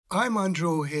I'm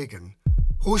Andrew O'Hagan,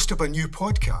 host of a new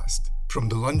podcast from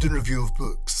the London Review of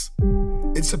Books.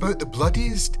 It's about the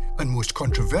bloodiest and most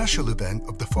controversial event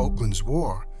of the Falklands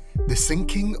War, the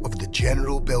sinking of the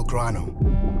General Belgrano.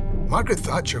 Margaret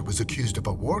Thatcher was accused of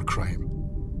a war crime.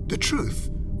 The truth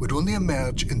would only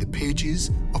emerge in the pages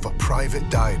of a private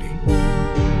diary.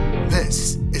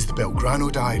 This is the Belgrano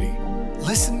Diary.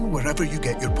 Listen wherever you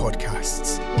get your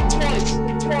podcasts.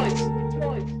 Twice.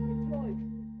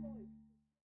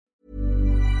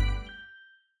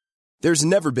 There's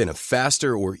never been a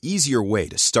faster or easier way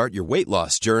to start your weight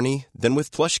loss journey than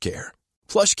with PlushCare.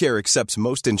 PlushCare accepts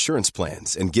most insurance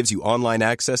plans and gives you online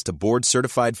access to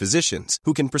board-certified physicians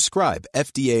who can prescribe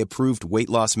FDA-approved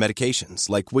weight loss medications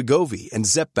like Wegovy and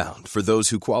Zepbound for those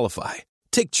who qualify.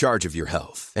 Take charge of your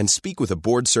health and speak with a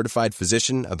board-certified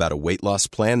physician about a weight loss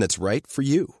plan that's right for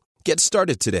you. Get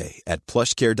started today at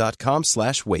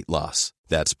plushcare.com/weight loss.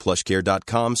 That's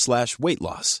plushcare.com/weight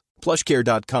loss.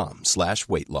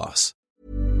 plushcare.com/weight loss.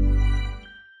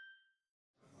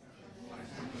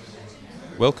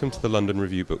 Welcome to the London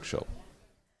Review Bookshop.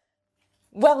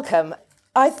 Welcome.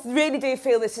 I really do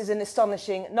feel this is an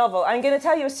astonishing novel. I'm going to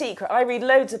tell you a secret. I read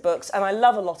loads of books and I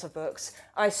love a lot of books.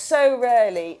 I so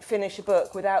rarely finish a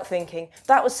book without thinking,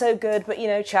 that was so good, but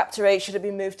chapter 8 should have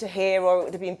been moved to here, or it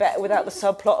would have been better without the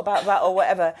subplot about that, or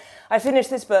whatever. I finished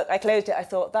this book, I closed it, I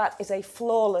thought, that is a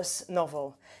flawless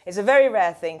novel. It's a very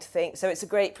rare thing to think, so it's a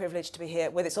great privilege to be here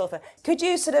with its author. Could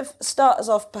you sort of start us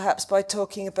off perhaps by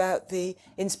talking about the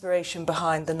inspiration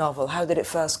behind the novel? How did it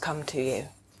first come to you?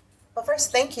 Well,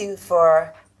 first, thank you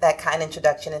for that kind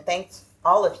introduction, and thanks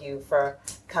all of you for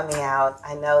coming out.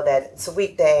 I know that it's a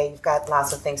weekday, you've got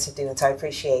lots of things to do, and so I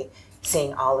appreciate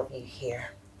seeing all of you here.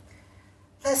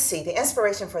 Let's see, the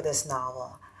inspiration for this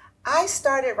novel. I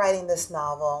started writing this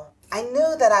novel. I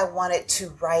knew that I wanted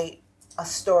to write a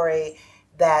story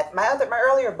that my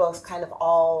earlier books kind of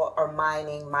all are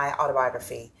mining my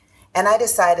autobiography. And I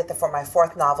decided that for my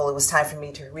fourth novel, it was time for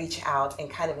me to reach out and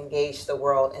kind of engage the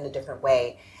world in a different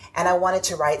way. And I wanted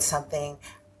to write something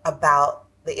about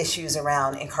the issues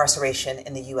around incarceration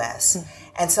in the U.S.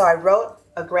 And so I wrote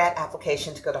a grant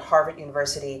application to go to Harvard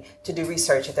University to do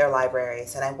research at their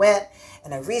libraries. And I went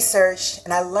and I researched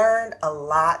and I learned a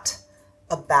lot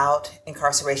about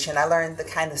incarceration. I learned the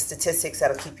kind of statistics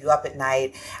that'll keep you up at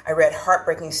night. I read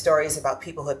heartbreaking stories about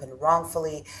people who have been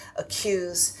wrongfully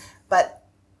accused. But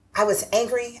I was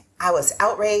angry, I was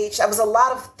outraged, I was a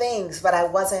lot of things, but I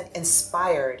wasn't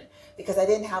inspired because I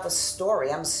didn't have a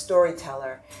story. I'm a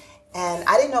storyteller. And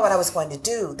I didn't know what I was going to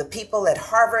do. The people at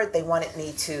Harvard, they wanted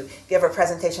me to give a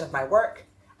presentation of my work.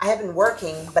 I had been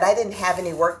working, but I didn't have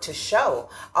any work to show.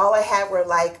 All I had were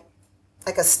like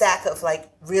a stack of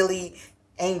really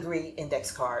angry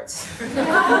index cards.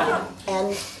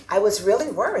 And I was really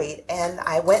worried. And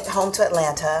I went home to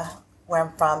Atlanta, where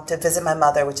I'm from, to visit my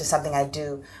mother, which is something I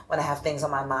do when I have things on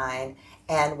my mind.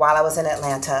 And while I was in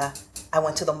Atlanta, I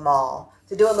went to the mall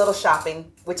to do a little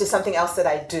shopping, which is something else that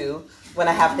I do when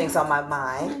I have things on my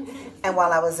mind. And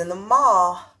while I was in the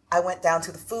mall, I went down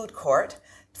to the food court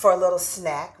for a little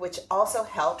snack, which also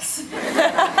helps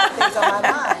things on my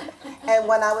mind. And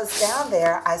when I was down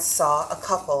there, I saw a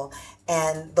couple,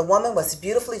 and the woman was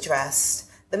beautifully dressed.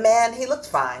 The man, he looked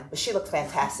fine, but she looked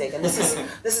fantastic. And this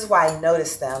is why I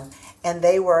noticed them. And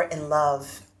they were in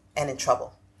love and in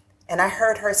trouble. And I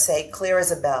heard her say, clear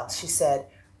as a bell, she said,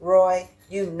 Roy,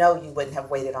 you know you wouldn't have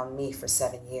waited on me for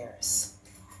 7 years.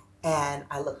 And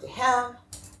I looked at him,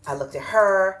 I looked at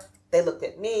her, they looked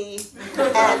at me,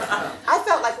 and I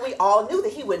felt like we all knew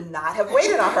that he would not have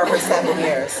waited on her for 7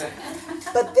 years.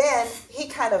 But then he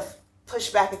kind of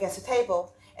pushed back against the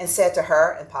table and said to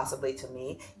her, and possibly to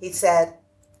me, he said,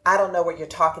 I don't know what you're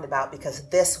talking about because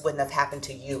this wouldn't have happened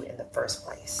to you in the first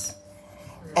place.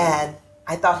 And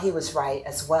I thought he was right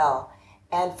as well.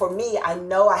 And for me, I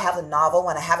know I have a novel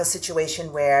when I have a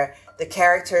situation where the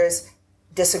characters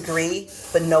disagree,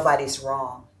 but nobody's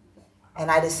wrong.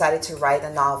 And I decided to write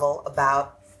a novel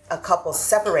about a couple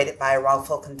separated by a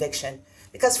wrongful conviction.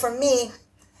 Because for me,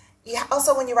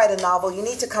 also when you write a novel, you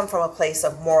need to come from a place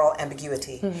of moral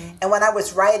ambiguity. Mm-hmm. And when I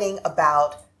was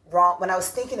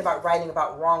thinking about writing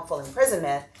about wrongful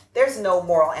imprisonment, there's no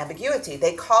moral ambiguity.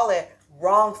 They call it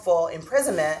wrongful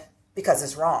imprisonment because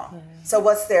it's wrong. Mm-hmm. So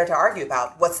what's there to argue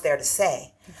about? What's there to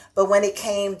say? But when it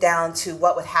came down to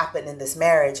what would happen in this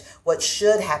marriage, what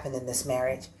should happen in this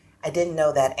marriage, I didn't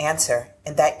know that answer.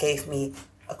 And that gave me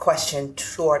a question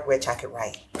toward which I could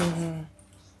write. Mm-hmm.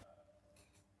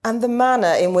 And the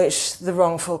manner in which the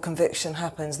wrongful conviction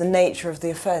happens, the nature of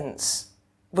the offence,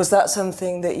 was that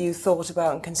something that you thought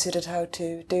about and considered how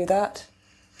to do that?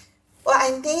 Well,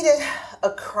 I needed a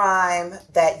crime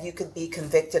that you could be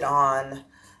convicted on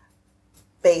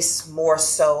based more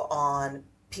so on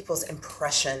people's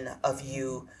impression of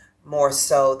you more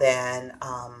so than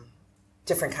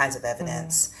different kinds of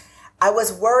evidence. I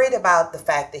was worried about the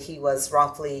fact that he was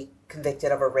wrongfully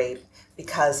convicted of a rape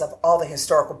because of all the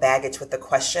historical baggage with the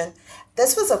question.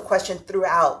 This was a question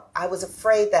throughout. I was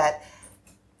afraid that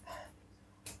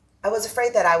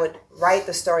I would write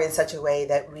the story in such a way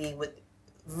that we would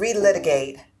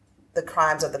relitigate the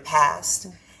crimes of the past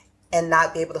and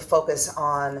not be able to focus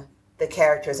on the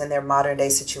characters and their modern day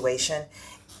situation.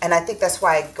 And I think that's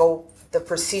why the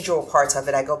procedural parts of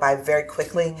it, I go by very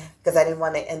quickly because I didn't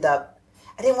want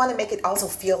to make it also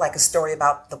feel like a story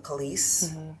about the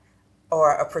police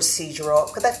or a procedural,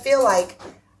 because I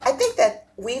think that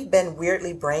we've been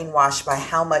weirdly brainwashed by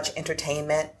how much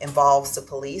entertainment involves the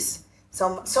police.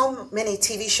 So many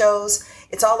TV shows,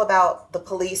 it's all about the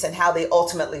police and how they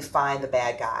ultimately find the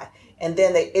bad guy. And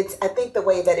then I think the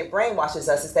way that it brainwashes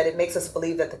us is that it makes us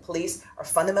believe that the police are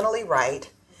fundamentally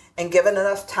right, and given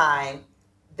enough time,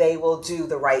 they will do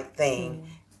the right thing.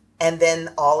 And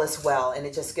then all is well. And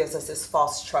it just gives us this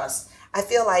false trust. I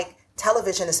feel like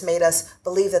television has made us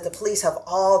believe that the police have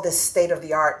all this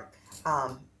state-of-the-art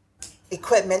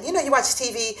equipment. You know, you watch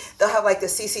TV, they'll have like the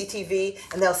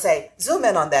CCTV and they'll say, zoom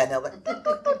in on that. And they'll like,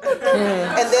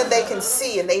 and then they can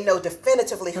see and they know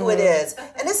definitively who it is.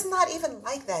 And it's not even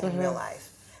like that in real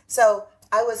life. So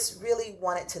I really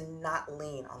wanted to not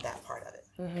lean on that part of it.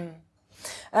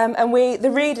 And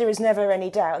the reader is never any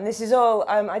doubt, and this is all,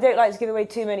 I don't like to give away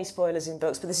too many spoilers in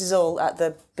books, but this is all at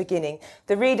the beginning.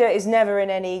 The reader is never in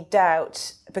any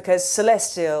doubt, because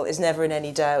Celestial is never in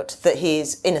any doubt that he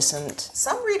is innocent.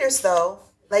 Some readers, though,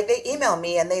 like they email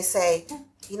me and they say,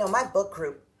 you know, my book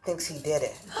group thinks he did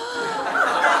it.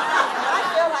 I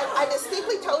feel like I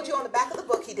distinctly told you on the back of the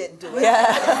book he didn't do it. Yeah.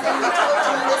 I distinctly told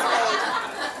you on this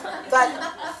page. But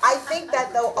I think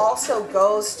that, though, also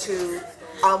goes to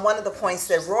one of the points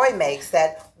that Roy makes,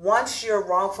 that once you're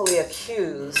wrongfully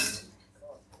accused,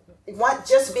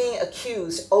 just being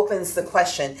accused opens the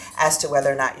question as to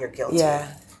whether or not you're guilty.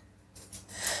 Yeah.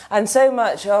 And so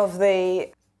much of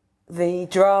the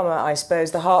drama, I suppose,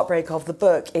 the heartbreak of the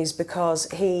book is because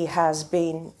he has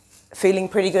been feeling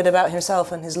pretty good about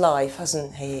himself and his life,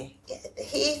 hasn't he?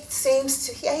 He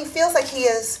feels like he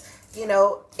is, you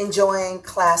know, enjoying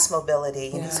class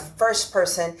mobility. Yeah. He's the first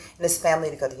person in his family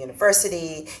to go to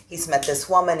university. He's met this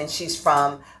woman and she's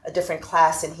from a different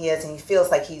class than he is, and he feels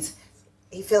like he's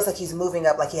moving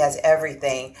up, like he has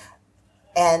everything.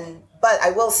 But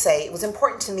I will say it was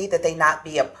important to me that they not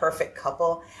be a perfect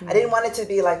couple. I didn't want it to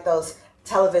be like those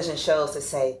television shows that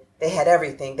say they had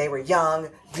everything. They were young,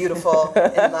 beautiful,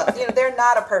 and loved. You know, they're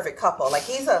not a perfect couple. Like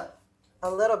he's a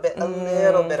little bit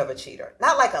of a cheater.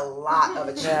 Not like a lot of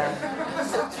a cheater.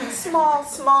 Yeah.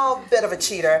 Small bit of a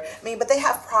cheater. I mean, but they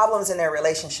have problems in their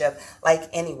relationship like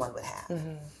anyone would have.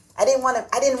 I didn't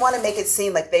want to make it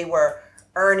seem like they were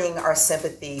earning our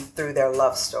sympathy through their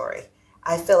love story.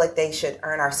 I feel like they should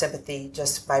earn our sympathy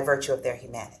just by virtue of their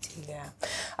humanity. Yeah,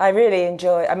 I really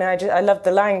enjoy. I mean, I love the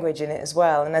language in it as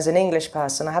well. And as an English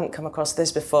person, I hadn't come across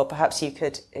this before. Perhaps you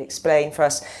could explain for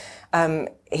us.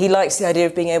 He likes the idea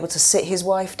of being able to sit his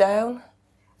wife down.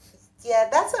 Yeah,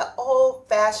 that's an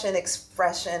old-fashioned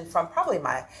expression from probably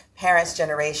my parents'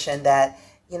 generation, that,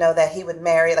 you know, that he would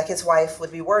marry, like his wife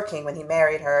would be working when he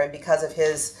married her, and because of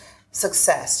his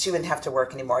success, she wouldn't have to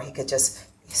work anymore. He could just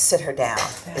sit her down,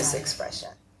 is the expression.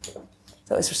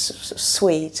 So it's sort of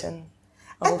sweet and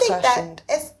old-fashioned.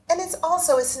 I think that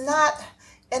it's not,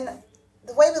 and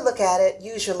the way we look at it,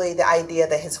 usually the idea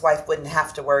that his wife wouldn't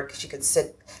have to work, she could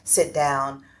sit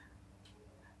down,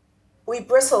 we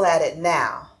bristle at it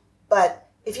now. But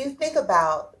if you think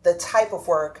about the type of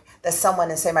work that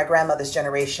someone in, say, my grandmother's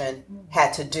generation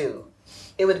had to do,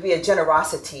 it would be a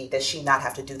generosity that she not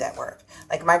have to do that work.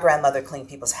 Like my grandmother cleaned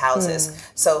people's houses.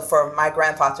 So for my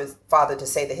father to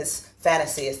say that his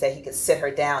fantasy is that he could sit her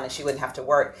down and she wouldn't have to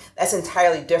work, that's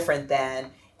entirely different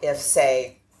than if,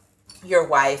 say, your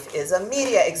wife is a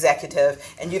media executive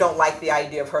and you don't like the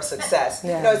idea of her success.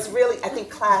 Yeah. You know, it's really, I think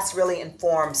class really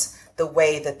informs the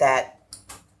way that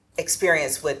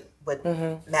experience would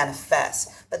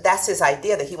manifest. But that's his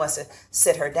idea, that he wants to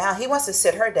sit her down. He wants to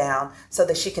sit her down so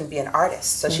that she can be an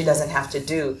artist, so she doesn't have to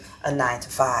do a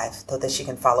 9-to-5, so that she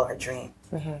can follow her dream.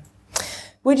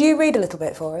 Would you read a little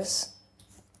bit for us?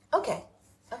 Okay.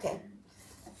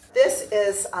 This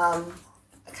is kind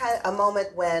of a moment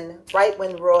right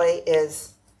when Roy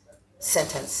is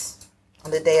sentenced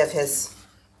on the day of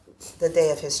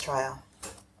his trial.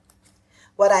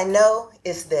 What I know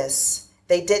is this,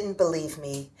 They didn't believe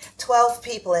me. 12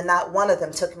 people and not one of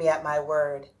them took me at my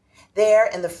word. There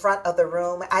in the front of the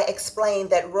room, I explained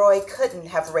that Roy couldn't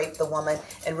have raped the woman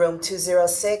in room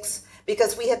 206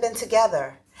 because we had been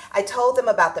together. I told them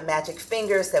about the magic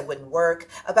fingers that wouldn't work,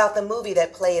 about the movie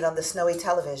that played on the snowy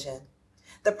television.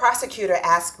 The prosecutor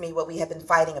asked me what we had been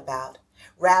fighting about.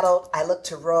 Rattled, I looked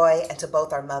to Roy and to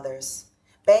both our mothers.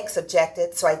 Banks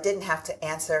objected, so I didn't have to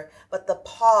answer, but the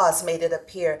pause made it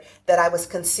appear that I was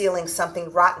concealing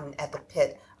something rotten at the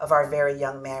pit of our very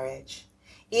young marriage.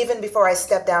 Even before I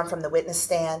stepped down from the witness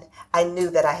stand, I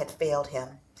knew that I had failed him.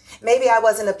 Maybe I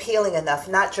wasn't appealing enough,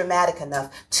 not dramatic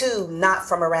enough, too not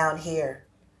from around here.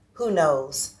 Who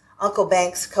knows? Uncle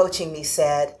Banks, coaching me,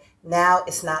 said, now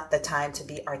is not the time to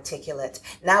be articulate.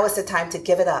 Now is the time to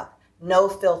give it up. No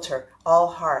filter, all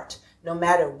heart. No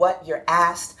matter what you're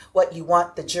asked, what you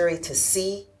want the jury to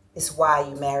see is why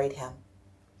you married him.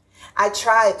 I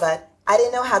tried, but I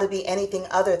didn't know how to be anything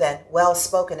other than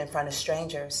well-spoken in front of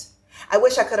strangers. I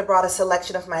wish I could have brought a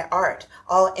selection of my art,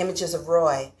 all images of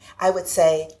Roy. I would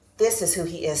say, this is who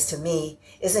he is to me.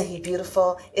 Isn't he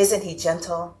beautiful? Isn't he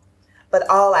gentle? But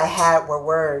all I had were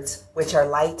words, which are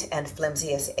light and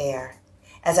flimsy as air.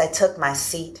 As I took my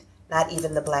seat, not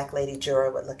even the black lady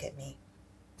juror would look at me.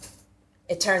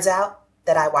 It turns out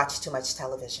that I watched too much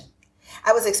television.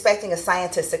 I was expecting a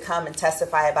scientist to come and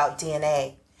testify about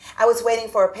DNA. I was waiting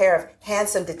for a pair of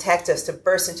handsome detectives to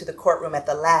burst into the courtroom at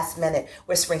the last minute,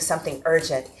 whispering something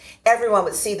urgent. Everyone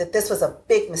would see that this was a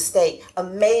big mistake, a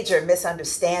major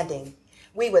misunderstanding.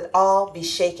 We would all be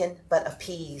shaken but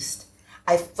appeased.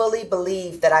 I fully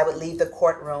believed that I would leave the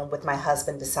courtroom with my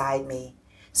husband beside me.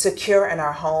 Secure in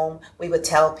our home, we would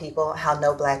tell people how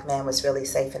no black man was really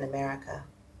safe in America.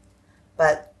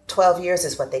 But 12 years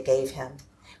is what they gave him.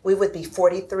 We would be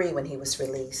 43 when he was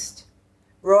released.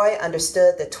 Roy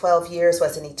understood that 12 years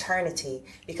was an eternity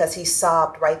because he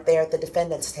sobbed right there at the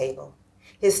defendant's table.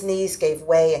 His knees gave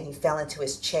way and he fell into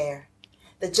his chair.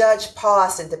 The judge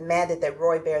paused and demanded that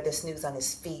Roy bear this news on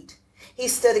his feet. He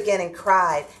stood again and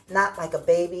cried, not like a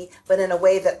baby, but in a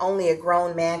way that only a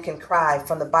grown man can cry,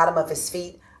 from the bottom of his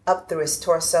feet, up through his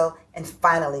torso, and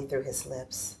finally through his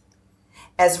lips.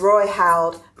 As Roy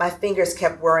howled, my fingers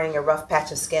kept worrying a rough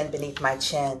patch of skin beneath my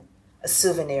chin, a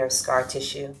souvenir of scar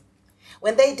tissue.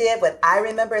 When they did what I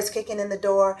remember as kicking in the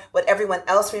door, what everyone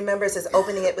else remembers as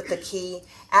opening it with the key,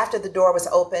 after the door was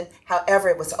open, however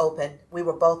it was opened, we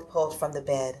were both pulled from the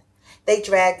bed. They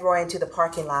dragged Roy into the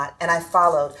parking lot, and I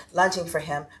followed, lunging for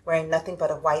him, wearing nothing but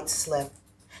a white slip.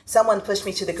 Someone pushed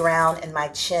me to the ground, and my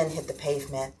chin hit the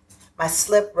pavement. My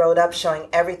slip rode up, showing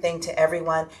everything to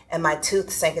everyone, and my tooth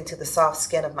sank into the soft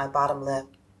skin of my bottom lip.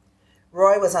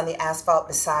 Roy was on the asphalt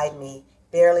beside me,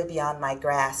 barely beyond my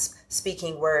grasp,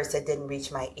 speaking words that didn't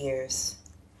reach my ears.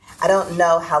 I don't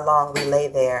know how long we lay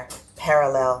there,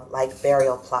 parallel like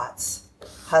burial plots.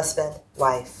 Husband,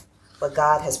 wife, what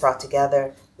God has brought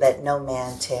together, let no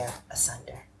man tear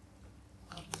asunder.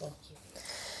 Thank you.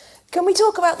 Can we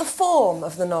talk about the form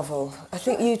of the novel? I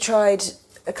think you tried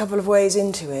a couple of ways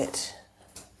into it.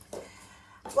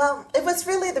 Well, it was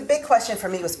really the big question for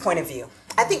me was point of view.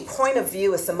 I think point of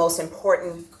view is the most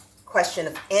important question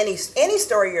of any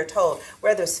story you're told,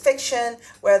 whether it's fiction,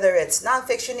 whether it's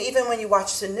nonfiction, even when you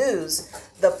watch the news,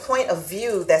 the point of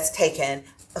view that's taken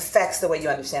affects the way you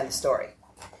understand the story.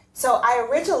 So I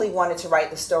originally wanted to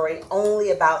write the story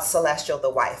only about Celestial, the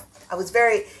wife. I was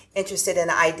very interested in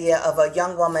the idea of a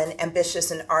young woman,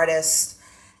 ambitious and artist,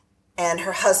 and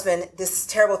her husband, this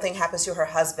terrible thing happens to her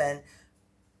husband.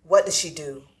 What does she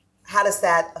do? How does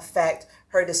that affect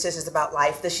her decisions about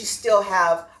life? Does she still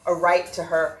have a right to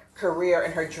her career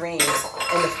and her dreams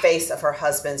in the face of her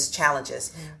husband's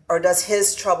challenges? Or does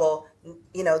his trouble,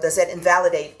 does that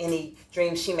invalidate any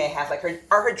dreams she may have? Like,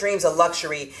 are her dreams a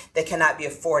luxury that cannot be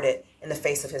afforded in the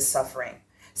face of his suffering?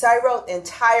 So I wrote the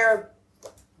entire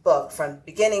book from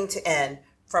beginning to end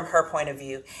from her point of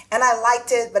view. And I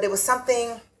liked it, but it was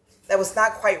something that was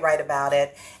not quite right about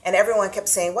it. And everyone kept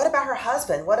saying, what about her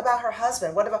husband? What about her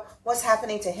husband? What about what's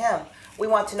happening to him? We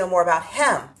want to know more about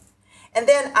him. And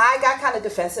then I got kind of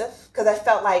defensive because I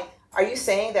felt like, are you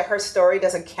saying that her story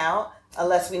doesn't count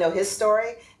unless we know his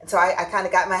story? And so I kind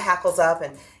of got my hackles up,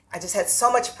 and I just had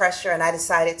so much pressure, and I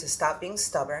decided to stop being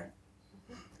stubborn.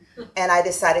 And I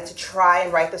decided to try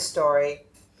and write the story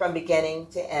from beginning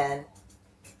to end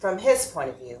from his point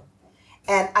of view.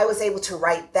 And I was able to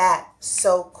write that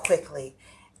so quickly.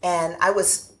 And I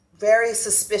was very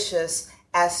suspicious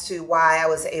as to why I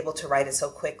was able to write it so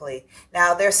quickly.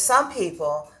 Now, there's some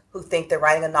people who think that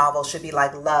writing a novel should be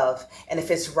like love, and if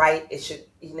it's right, it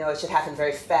should happen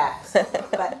very fast.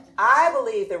 But I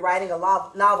believe that writing a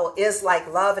novel is like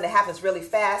love, and it happens really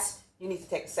fast. you need to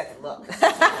take a second look. And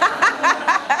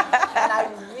I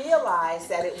realized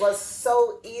that it was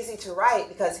so easy to write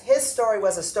because his story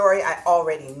was a story I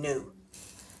already knew.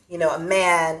 You know, a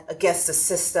man against the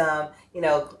system, you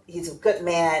know, he's a good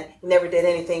man, he never did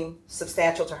anything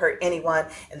substantial to hurt anyone,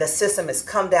 and the system has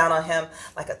come down on him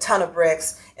like a ton of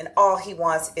bricks, and all he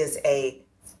wants is a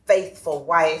faithful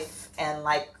wife and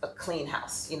like a clean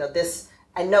house. You know,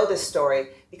 I know this story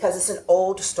because it's an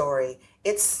old story.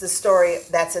 It's the story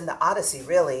that's in the Odyssey,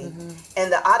 really. Mm-hmm.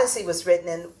 And the Odyssey was written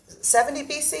in 70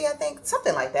 BC, I think,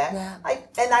 something like that. Yeah.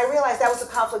 And I realized that was a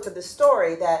conflict of the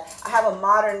story, that I have a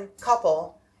modern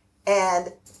couple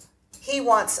and he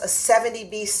wants a 70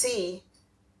 BC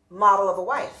model of a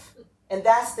wife. And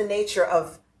that's the nature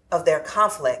of their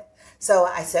conflict. So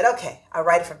I said, okay, I'll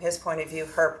write it from his point of view,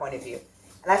 her point of view.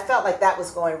 And I felt like that was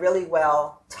going really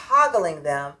well, toggling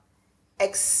them,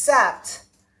 except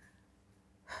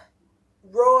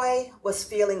Roy was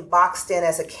feeling boxed in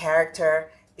as a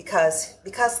character because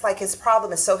like his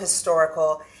problem is so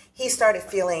historical, he started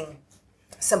feeling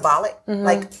symbolic,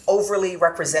 like overly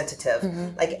representative.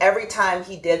 Mm-hmm. Like every time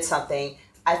he did something,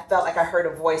 I felt like I heard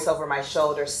a voice over my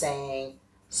shoulder saying,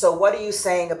 so what are you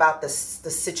saying about the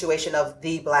situation of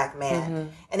the black man? Mm-hmm.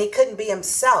 And he couldn't be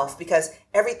himself because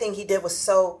everything he did was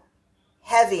so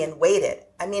heavy and weighted.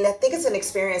 I mean, I think it's an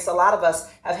experience a lot of us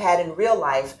have had in real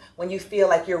life when you feel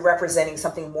like you're representing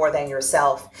something more than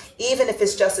yourself. Even if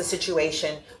it's just a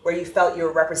situation where you felt you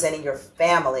were representing your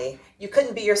family, you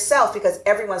couldn't be yourself because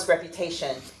everyone's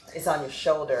reputation is on your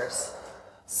shoulders.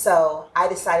 So I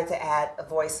decided to add a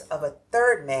voice of a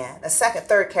third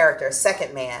character, a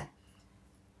second man.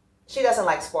 She doesn't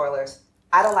like spoilers.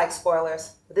 I don't like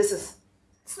spoilers. But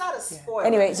it's not a spoiler.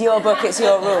 Anyway, it's your book, it's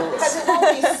your rules. Because it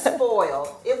won't be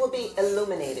spoiled. It will be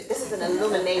illuminated. This is an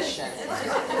illumination.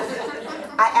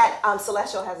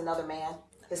 Celestial has another man.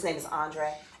 His name is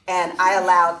Andre. And I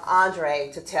allowed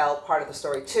Andre to tell part of the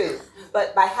story too.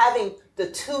 But by having the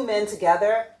two men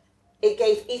together, it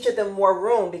gave each of them more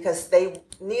room because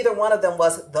neither one of them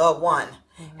was the one.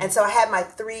 Mm-hmm. And so I had my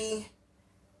three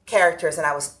characters and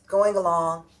I was going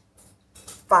along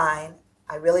fine.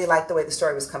 I really liked the way the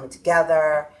story was coming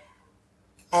together.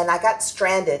 And I got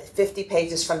stranded 50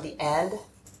 pages from the end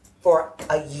for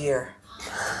a year.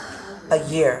 A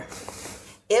year.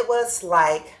 It was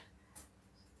like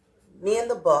me and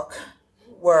the book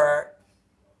were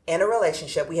in a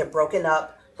relationship. We had broken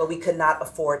up, but we could not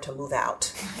afford to move out.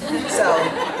 So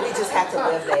we just had to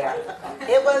live there.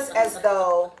 It was as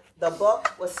though the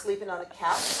book was sleeping on a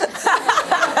couch.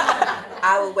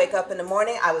 I would wake up in the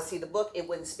morning, I would see the book, it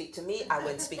wouldn't speak to me, I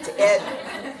wouldn't speak to it.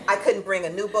 I couldn't bring a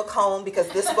new book home because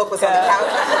this book was on the couch.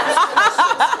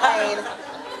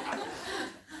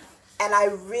 And I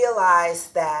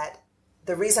realized that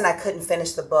the reason I couldn't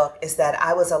finish the book is that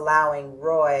I was allowing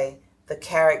Roy, the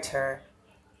character,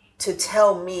 to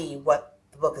tell me what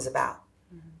the book is about.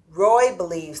 Mm-hmm. Roy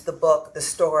believes the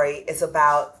story is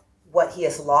about what he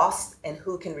has lost and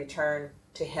who can return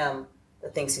to him the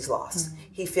things he's lost. Mm-hmm.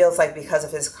 He feels like because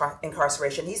of his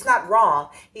incarceration, he's not wrong.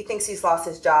 He thinks he's lost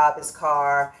his job, his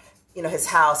car, his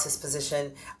house, his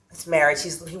position, his marriage.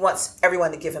 He wants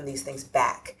everyone to give him these things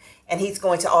back. And he's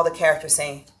going to all the characters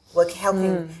saying, look, how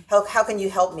can you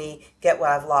help me get what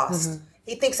I've lost? Mm-hmm.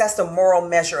 He thinks that's the moral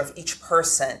measure of each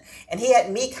person. And he had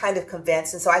me kind of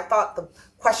convinced. And so I thought the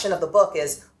question of the book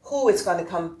is who is going to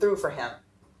come through for him.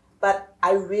 But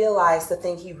I realized the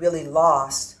thing he really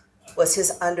lost was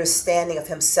his understanding of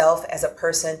himself as a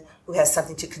person who has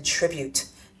something to contribute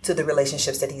to the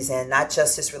relationships that he's in, not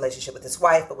just his relationship with his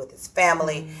wife, but with his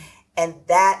family. Mm-hmm. And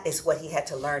that is what he had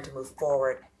to learn to move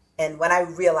forward. And when I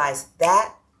realized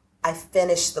that, I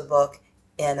finished the book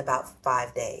in about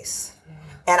 5 days.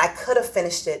 Mm-hmm. And I could have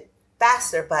finished it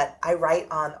faster, but I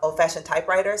write on old-fashioned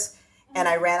typewriters, and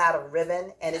I ran out of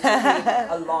ribbon, and it took me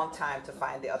a long time to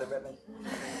find the other ribbon.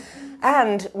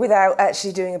 And without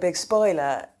actually doing a big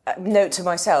spoiler, note to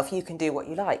myself, you can do what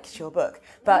you like, it's your book.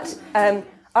 But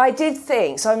I did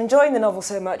think, so I'm enjoying the novel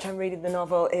so much, I'm reading the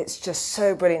novel, it's just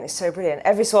so brilliant, it's so brilliant.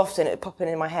 Every so often it would pop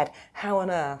in my head, how on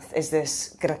earth is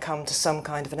this going to come to some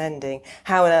kind of an ending?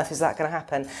 How on earth is that going to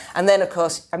happen? And then, of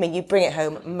course, you bring it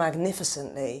home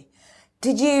magnificently.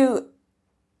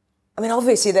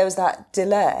 Obviously there was that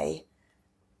delay,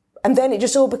 and then it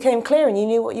just all became clear and you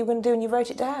knew what you were going to do and you wrote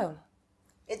it down.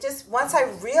 Once I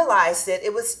realized it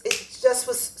just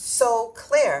was so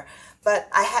clear. But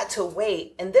I had to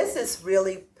wait. And this is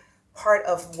really part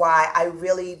of why I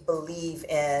really believe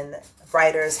in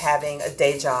writers having a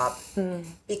day job. Mm.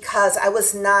 Because I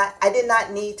did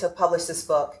not need to publish this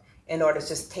book in order to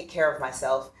just take care of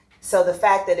myself. So the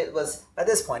fact that it was, by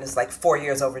this point, it's like 4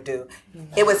 years overdue.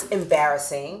 Mm. It was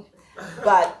embarrassing.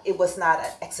 but it was not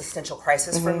an existential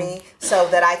crisis for me, so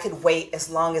that I could wait as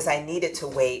long as I needed to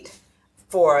wait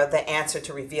for the answer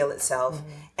to reveal itself.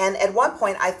 And at one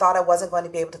point, I thought I wasn't going to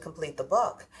be able to complete the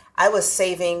book. I was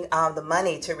saving the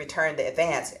money to return the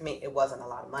advance. I mean, it wasn't a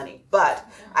lot of money, but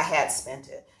I had spent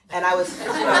it. And I was, so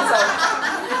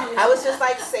I was just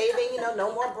like saving,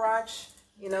 no more brunch,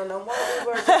 no more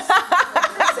Uber,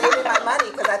 just saving my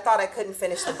money because I thought I couldn't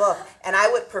finish the book. And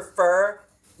I would prefer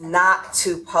not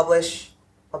to publish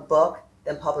a book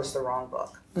than publish the wrong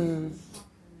book.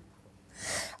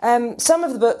 Some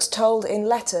of the books told in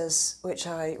letters, which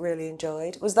I really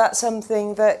enjoyed. Was that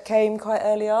something that came quite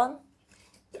early on?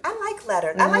 I like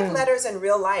letters. I like letters in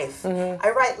real life.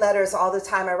 I write letters all the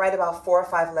time. I write about 4 or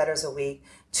 5 letters a week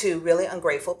to really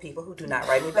ungrateful people who do not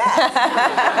write me back.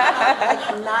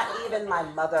 Like, not even my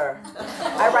mother.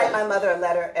 I write my mother a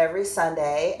letter every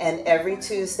Sunday, and every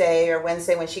Tuesday or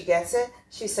Wednesday when she gets it,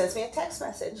 she sends me a text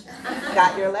message.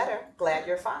 Got your letter. Glad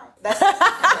you're fine. This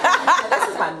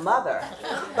is my mother.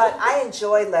 But I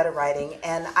enjoy letter writing,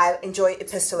 and I enjoy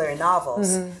epistolary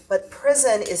novels. But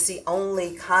prison is the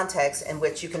only context in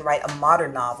which you can write a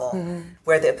modern novel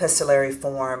where the epistolary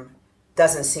form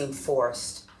doesn't seem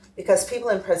forced. Because people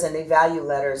in prison, they value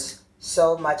letters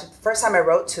so much. The first time I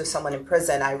wrote to someone in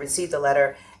prison, I received a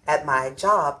letter at my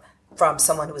job from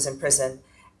someone who was in prison.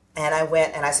 And I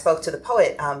went and I spoke to the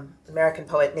poet, American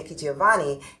poet Nikki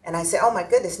Giovanni, and I said, "Oh my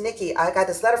goodness, Nikki, I got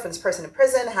this letter from this person in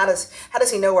prison. How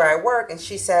does he know where I work?" And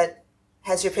she said,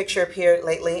 "Has your picture appeared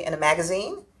lately in a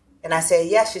magazine?" And I said,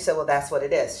 "Yes." She said, "Well, that's what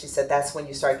it is." She said, "That's when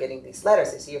you start getting these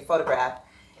letters. They see your photograph,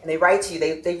 and they write to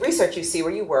you. They research you, see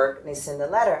where you work, and they send a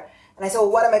letter." And I said,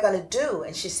 "Well, what am I going to do?"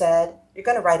 And she said, "You're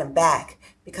going to write them back,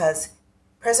 because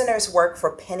prisoners work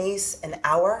for pennies an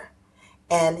hour,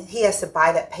 and he has to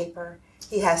buy that paper.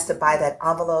 He has to buy that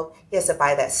envelope. He has to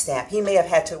buy that stamp. He may have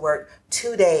had to work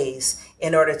 2 days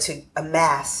in order to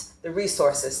amass the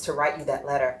resources to write you that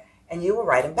letter. And you will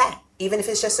write him back, even if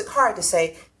it's just a card to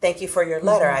say, 'Thank you for your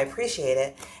letter. I appreciate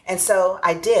it.'" And so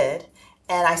I did.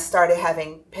 And I started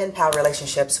having pen pal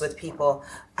relationships with people.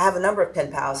 I have a number of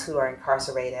pen pals who are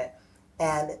incarcerated.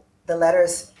 And the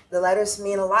letters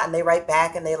mean a lot. And they write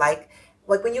back, and they like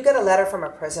when you get a letter from a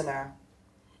prisoner,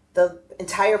 the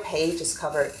entire page is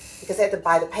covered because they have to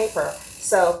buy the paper.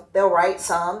 So they'll write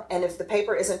some, and if the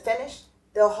paper isn't finished,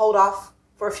 they'll hold off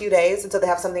for a few days until they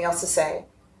have something else to say,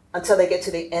 until they get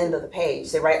to the end of the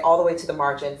page. They write all the way to the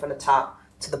margin from the top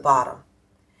to the bottom.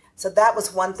 So that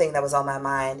was one thing that was on my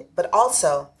mind. But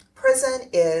also, prison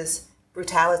is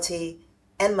brutality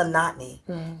and monotony.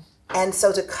 And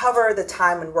so to cover the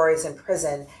time when Rory's in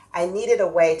prison, I needed a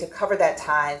way to cover that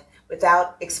time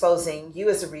without exposing you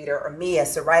as a reader or me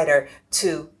as a writer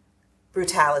to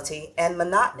brutality and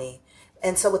monotony.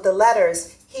 And so with the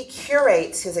letters, he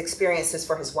curates his experiences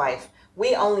for his wife.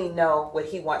 We only know what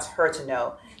he wants her to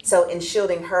know. So in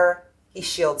shielding her, he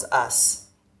shields us.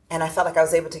 And I felt like I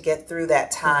was able to get through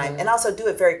that time and also do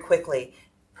it very quickly.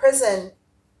 Prison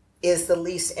is the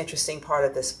least interesting part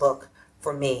of this book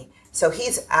for me. So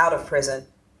he's out of prison.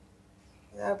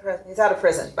 He's out of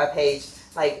prison by page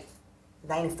like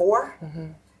 94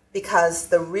 because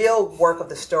the real work of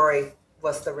the story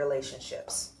was the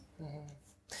relationships.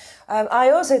 I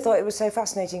also thought it was so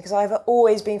fascinating because I've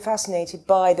always been fascinated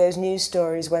by those news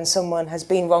stories when someone has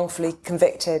been wrongfully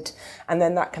convicted and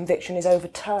then that conviction is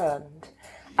overturned.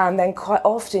 And then quite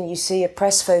often you see a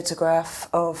press photograph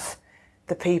of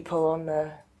the people on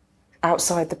the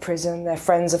outside the prison. Their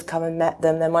friends have come and met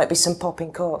them. There might be some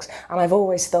popping corks. And I've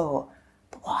always thought,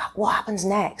 what happens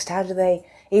next? How do they,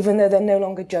 even though they're no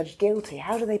longer judged guilty,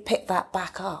 how do they pick that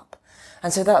back up?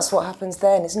 And so that's what happens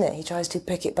then, isn't it? He tries to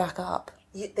pick it back up.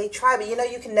 They try, but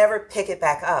you can never pick it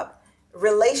back up.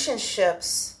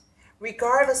 Relationships,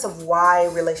 regardless of why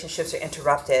relationships are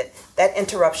interrupted, that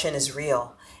interruption is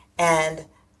real. And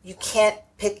you can't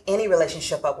pick any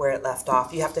relationship up where it left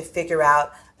off. You have to figure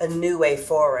out a new way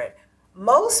forward.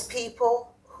 Most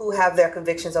people who have their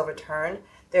convictions overturned,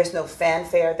 there's no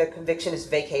fanfare, their conviction is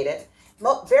vacated.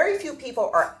 Very few people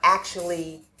are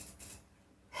actually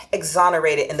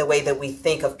exonerated in the way that we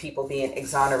think of people being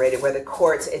exonerated, where the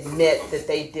courts admit that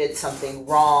they did something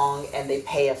wrong and they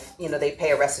pay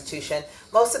a restitution.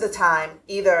 Most of the time,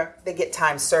 either they get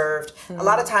time served. A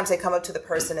lot of times they come up to the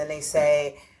person and they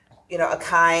say, a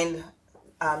kind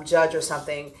judge or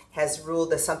something has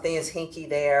ruled that something is hinky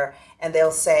there, and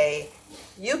they'll say,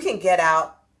 you can get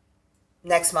out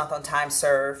next month on time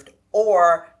served,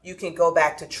 or you can go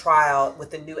back to trial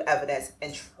with the new evidence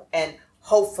and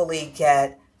hopefully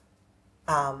get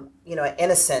an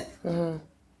innocent,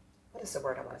 what is the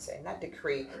word I want to say? Not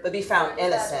decree, but be found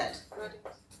innocent.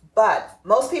 But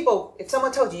most people, if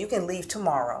someone told you you can leave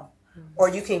tomorrow or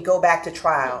you can go back to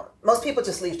trial, most people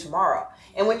just leave tomorrow.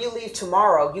 And when you leave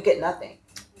tomorrow, you get nothing.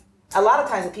 A lot of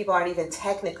times the people aren't even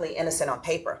technically innocent on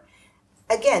paper.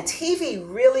 Again, TV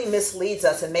really misleads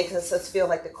us and makes us feel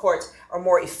like the courts are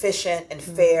more efficient and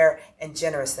fair and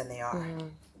generous than they are.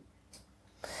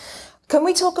 Can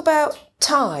we talk about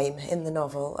time in the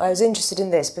novel? I was interested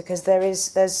in this because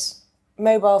there's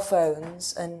mobile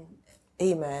phones and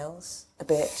emails a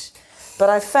bit, but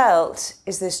I felt,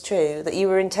 is this true, that you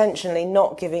were intentionally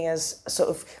not giving us sort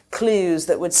of clues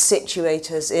that would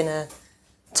situate us in a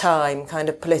time, kind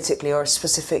of politically, or a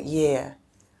specific year?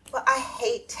 Well, I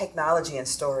hate technology in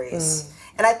stories,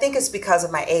 and I think it's because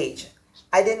of my age.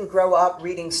 I didn't grow up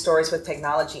reading stories with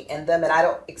technology in them, and I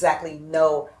don't exactly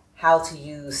know how to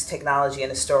use technology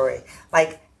in a story.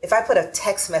 Like, if I put a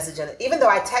text message in, even though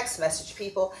I text message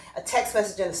people, a text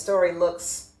message in a story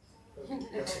looks,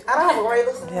 I don't have a word,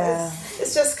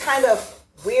 it's just kind of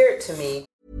weird to me.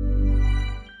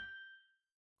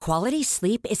 Quality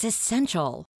sleep is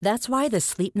essential. That's why the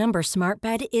Sleep Number Smart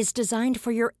Bed is designed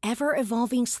for your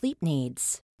ever-evolving sleep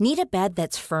needs. Need a bed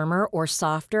that's firmer or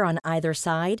softer on either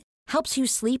side? Helps you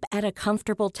sleep at a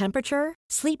comfortable temperature?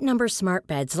 Sleep Number Smart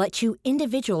Beds let you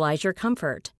individualize your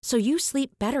comfort, so you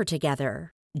sleep better together.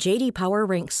 J.D. Power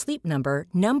ranks Sleep Number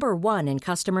number 1 in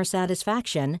customer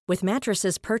satisfaction with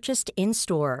mattresses purchased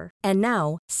in-store. And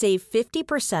now, save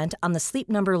 50% on the Sleep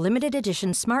Number Limited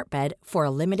Edition Smart Bed for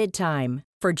a limited time.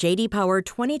 For J.D. Power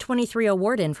 2023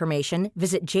 award information,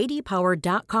 visit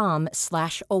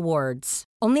jdpower.com/awards.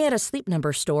 Only at a Sleep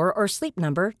Number store or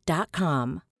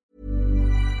sleepnumber.com.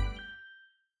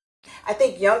 I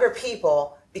think younger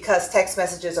people, because text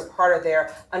messages are part of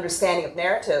their understanding of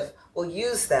narrative, will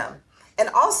use them. And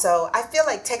also, I feel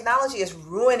like technology is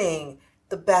ruining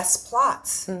the best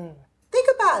plots. Think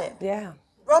about it. Yeah.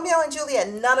 Romeo and Juliet,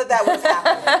 none of that would have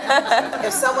happened.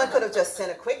 If someone could have just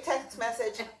sent a quick text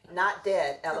message, not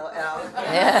dead, LOL.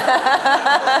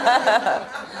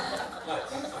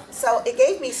 So it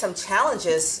gave me some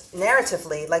challenges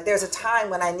narratively. Like, there's a time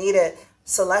when I needed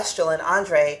Celestial and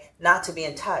Andre not to be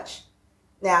in touch.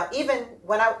 Now, even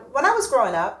when I was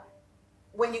growing up,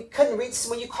 when you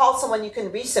called someone, you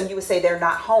couldn't reach them, you would say they're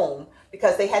not home,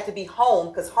 because they had to be home,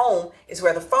 because home is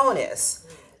where the phone is.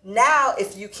 Now,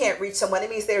 if you can't reach someone, it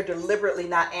means they're deliberately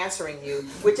not answering you,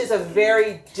 which is a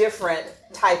very different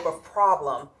type of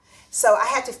problem. So I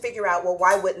had to figure out, well,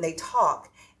 why wouldn't they talk?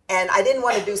 And I didn't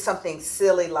want to do something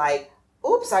silly like,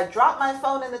 oops, I dropped my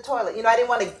phone in the toilet. I didn't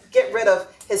want to get rid of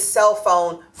his cell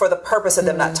phone for the purpose of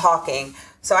them not talking.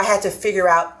 So I had to figure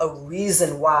out a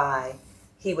reason why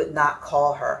he would not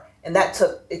call her. And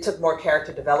it took more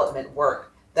character development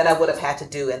work than I would have had to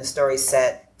do in the story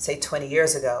set, say, 20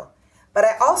 years ago. But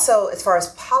I also, as far as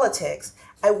politics,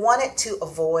 I wanted to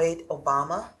avoid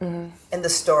Obama in the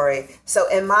story. So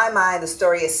in my mind, the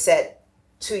story is set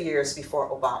 2 years before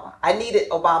Obama. I needed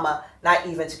Obama not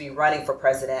even to be running for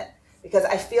president, because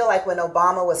I feel like when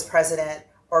Obama was president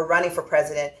or running for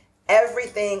president,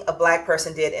 everything a Black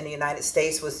person did in the United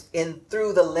States was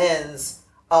through the lens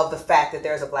of the fact that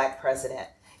there's a Black president.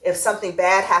 If something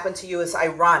bad happened to you, it's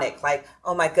ironic, like,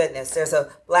 oh my goodness, there's a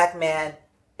Black man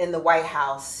in the White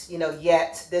House,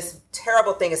 yet this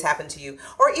terrible thing has happened to you.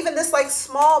 Or even this like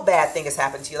small bad thing has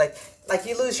happened to you, like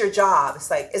you lose your job. It's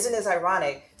like, isn't it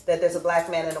ironic that there's a Black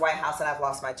man in the White House and I've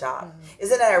lost my job?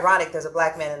 Isn't it ironic there's a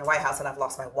Black man in the White House and I've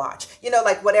lost my watch?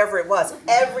 Like whatever it was,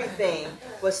 everything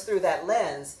was through that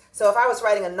lens. So if I was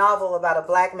writing a novel about a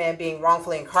Black man being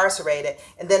wrongfully incarcerated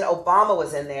and then Obama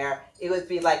was in there, it would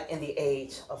be like in the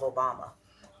age of Obama.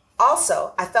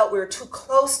 Also, I felt we were too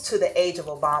close to the age of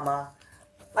Obama.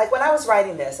 Like when I was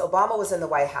writing this, Obama was in the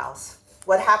White House.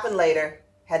 What happened later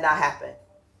had not happened.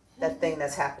 That thing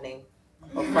that's happening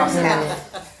across town.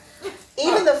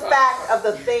 Even the fact of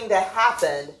the thing that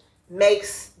happened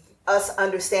makes us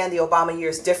understand the Obama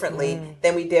years differently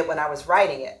than we did when I was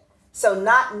writing it. So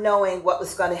not knowing what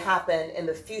was going to happen in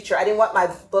the future, I didn't want my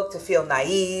book to feel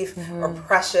naive or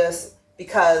precious,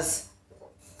 because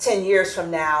 10 years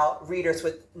from now, readers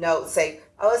would say,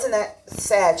 oh, isn't that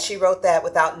sad? She wrote that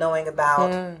without knowing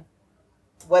about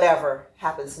whatever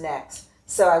happens next.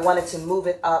 So I wanted to move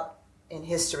it up in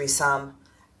history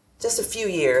just a few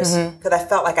years, because I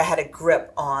felt like I had a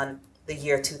grip on the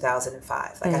year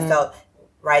 2005. Like I felt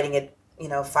writing it,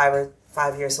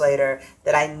 5 years later,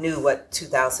 that I knew what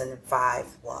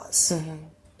 2005 was.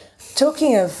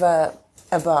 Talking of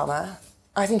Obama,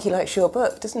 I think he likes your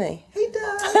book, doesn't he? He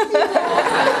does.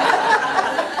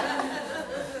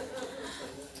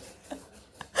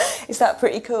 Is that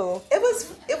pretty cool? It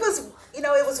was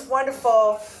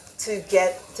wonderful to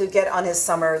get on his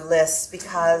summer list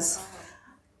because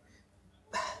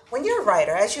when you're a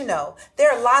writer, as you know,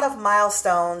 there are a lot of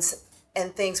milestones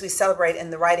and things we celebrate in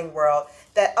the writing world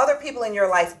that other people in your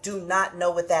life do not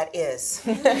know what that is.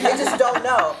 They just don't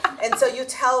know. And so you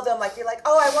tell them, like, you're like,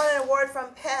 oh, I won an award from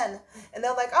Penn. And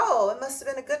they're like, oh, it must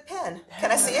have been a good pen.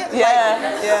 Can I see it?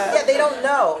 Yeah, they don't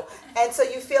know. And so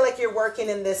you feel like you're working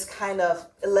in this kind of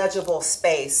illegible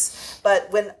space.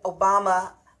 But when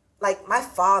Obama, like my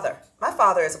father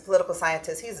is a political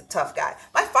scientist. He's a tough guy.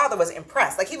 My father was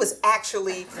impressed. Like, he was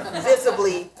actually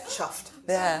visibly chuffed.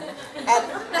 Yeah. And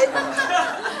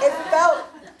it felt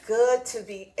good to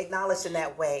be acknowledged in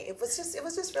that way. It was just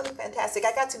really fantastic.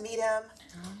 I got to meet him.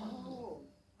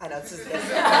 I know this is.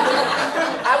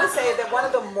 I would say that one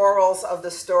of the morals of the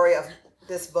story of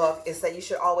this book is that you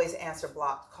should always answer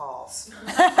blocked calls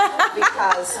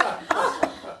because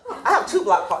I have 2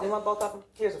 blocked calls. You want both of them?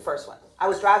 Here's the first one. I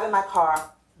was driving my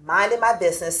car, minding my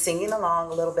business, singing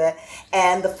along a little bit,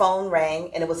 and the phone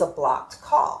rang, and it was a blocked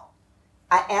call.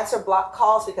 I answer blocked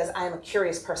calls because I am a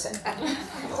curious person.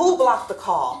 Who blocked the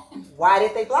call? Why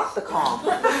did they block the call?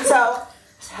 So,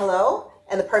 hello?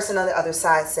 And the person on the other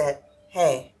side said,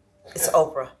 hey, it's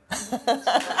Oprah. And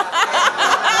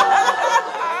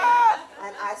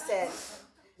I said,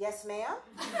 yes, ma'am?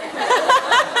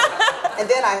 And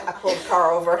then I pulled the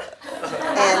car over,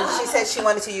 and she said she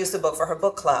wanted to use the book for her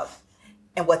book club.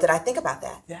 And what did I think about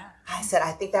that? Yeah. I said,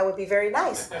 I think that would be very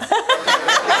nice. And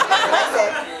I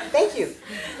said, thank you.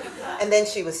 And then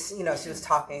she was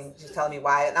talking, she was telling me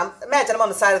why. And imagine I'm on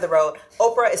the side of the road.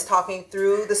 Oprah is talking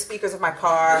through the speakers of my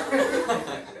car.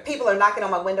 People are knocking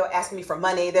on my window asking me for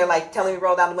money. They're like telling me to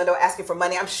roll down the window asking for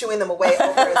money. I'm shooing them away.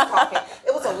 Oprah is talking.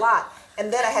 It was a lot.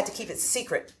 And then I had to keep it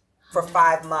secret for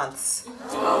 5 months.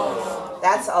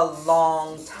 That's a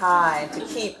long time to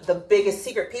keep the biggest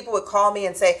secret. People would call me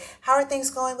and say, how are things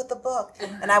going with the book?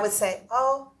 And I would say,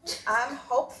 oh, I'm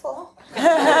hopeful.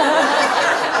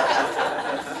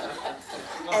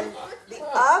 And the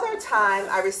other time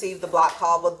I received the block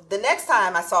call, well, the next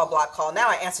time I saw a block call, now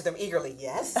I answered them eagerly,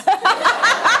 yes.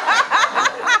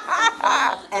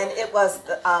 And it was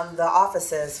the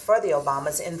offices for the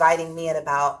Obamas inviting me and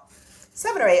about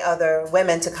 7 or 8 other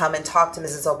women to come and talk to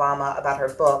Mrs. Obama about her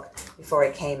book before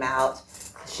it came out.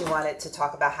 She wanted to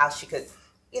talk about how she could,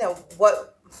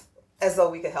 as though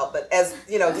we could help, but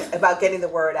about getting the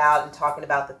word out and talking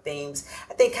about the themes.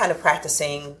 I think kind of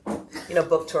practicing,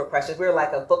 book tour questions. We were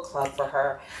like a book club for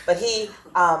her. But he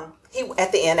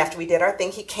at the end, after we did our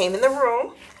thing, he came in the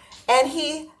room and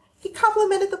he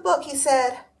complimented the book. He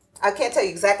said, I can't tell you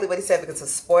exactly what he said because it's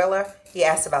a spoiler. He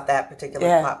asked about that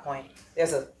particular plot point.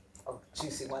 There's a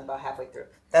juicy one about halfway through.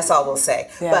 That's all we'll say.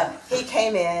 Yeah. But he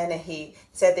came in and he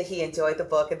said that he enjoyed the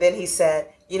book. And then he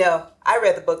said, I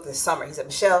read the book this summer. He said,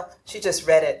 Michelle, she just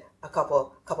read it a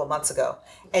couple months ago.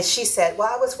 And she said,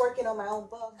 well, I was working on my own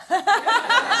book. And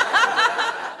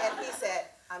he said,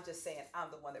 I'm just saying, I'm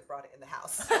the one that brought it in the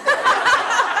house.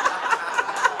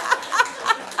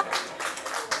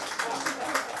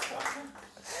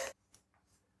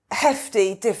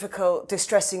 Hefty, difficult,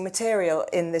 distressing material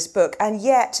in this book, and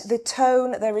yet the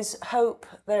tone, there is hope,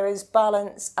 there is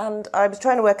balance, and I was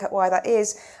trying to work out why that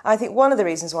is. I think one of the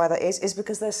reasons why that is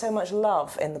because there's so much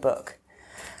love in the book.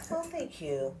 Well, thank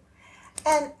you.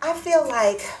 And I feel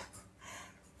like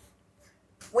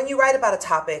when you write about a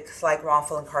topic like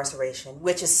wrongful incarceration,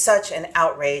 which is such an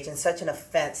outrage and such an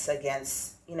offense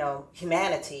against,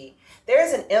 humanity, there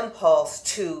is an impulse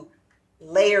to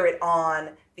layer it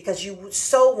on because you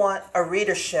so want a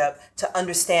readership to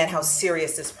understand how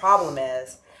serious this problem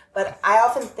is. But I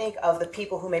often think of the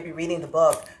people who may be reading the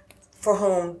book for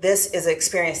whom this is an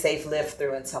experience they've lived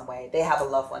through in some way. They have a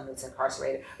loved one who's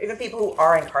incarcerated, or even people who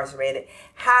are incarcerated.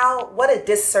 What a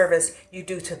disservice you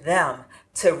do to them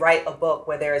to write a book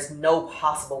where there is no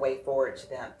possible way forward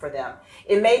for them.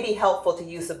 It may be helpful to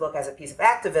use the book as a piece of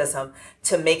activism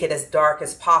to make it as dark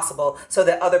as possible so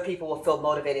that other people will feel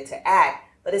motivated to act,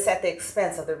 but it's at the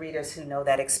expense of the readers who know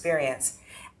that experience.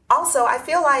 Also, I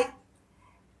feel like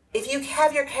if you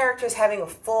have your characters having a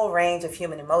full range of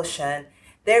human emotion,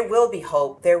 there will be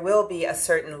hope. There will be a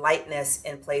certain lightness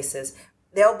in places.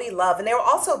 There'll be love, and there will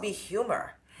also be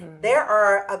humor. Mm-hmm. There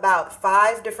are about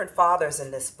 5 different fathers in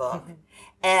this book. Mm-hmm.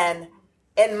 And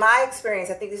in my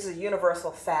experience, I think this is a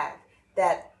universal fact,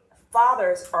 that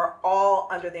fathers are all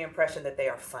under the impression that they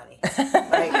are funny.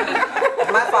 Like,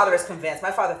 my father is convinced.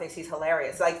 My father thinks he's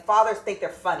hilarious. Like, fathers think they're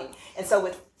funny. And so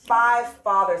with 5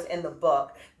 fathers in the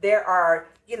book, there are,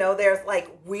 there's like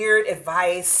weird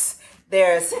advice.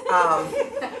 There's,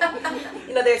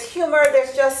 there's humor.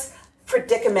 There's just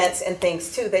predicaments and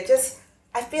things too.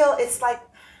 I feel it's like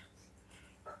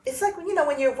it's like,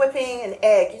 when you're whipping an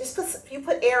egg, you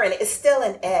put air in it. It's still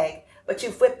an egg, but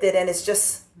you've whipped it and it's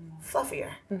just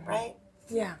fluffier, right?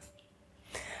 Yeah.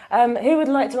 Who would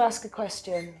like to ask a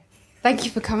question? Thank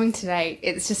you for coming today.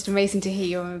 It's just amazing to hear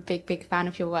you. I'm a big, big fan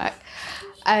of your work.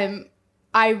 I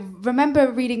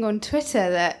remember reading on Twitter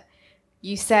that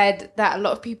you said that a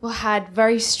lot of people had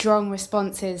very strong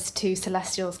responses to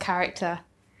Celestial's character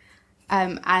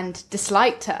and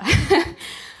disliked her.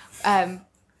 I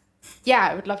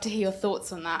would love to hear your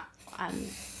thoughts on that.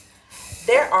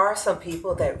 There are some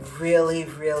people that really,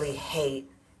 really hate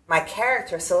my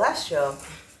character, Celestial.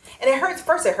 And it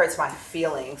hurts my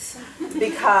feelings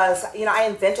because, I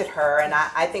invented her and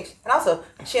I think, and also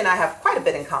she and I have quite a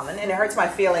bit in common, and it hurts my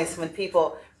feelings when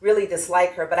people really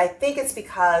dislike her. But I think it's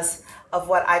because of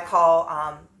what I call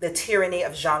the tyranny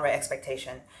of genre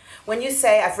expectation. When you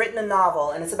say, I've written a novel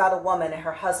and it's about a woman and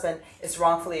her husband is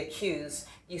wrongfully accused,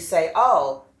 you say,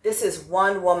 oh, this is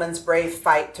one woman's brave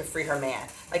fight to free her man.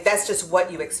 Like, that's just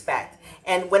what you expect.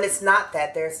 And when it's not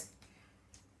that,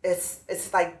 it's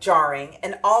like jarring.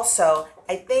 And also,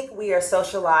 I think we are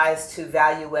socialized to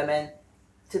value women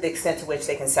to the extent to which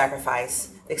they can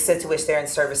sacrifice, the extent to which they're in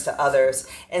service to others.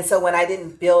 And so when I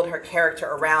didn't build her character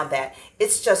around that,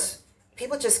 it's just,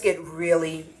 people just get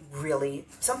really,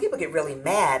 some people get really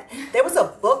mad. There was a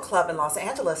book club in Los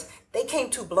Angeles. They came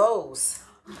to blows.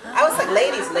 I was like,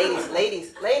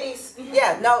 ladies.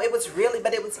 Yeah, no, it was really,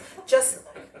 but it was just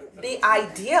the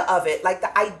idea of it, like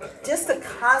just the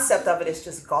concept of it is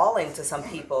just galling to some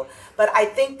people. But I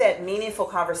think that meaningful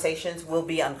conversations will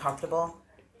be uncomfortable.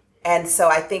 And so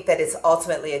I think that it's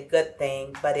ultimately a good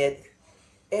thing, but it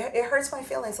hurts my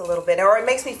feelings a little bit. Or it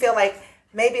makes me feel like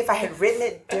maybe if I had written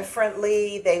it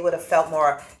differently, they would have felt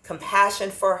more compassion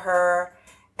for her.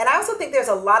 And I also think there's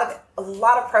a lot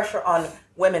of pressure on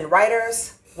women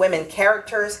writers, women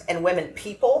characters, and women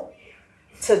people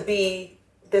to be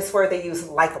this word they use,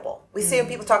 likable. We see when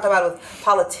people talk about it with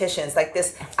politicians, like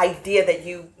this idea that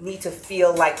you need to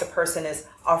feel like the person is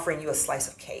offering you a slice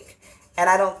of cake. And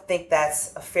I don't think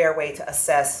that's a fair way to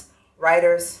assess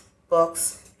writers,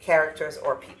 books, characters,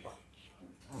 or people.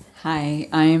 Hi,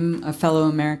 I'm a fellow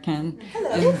American.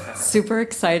 Hello. I'm super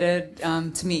excited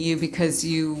to meet you because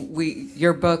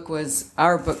your book was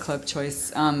our book club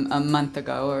choice a month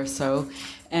ago or so.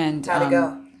 And how'd it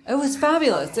go? It was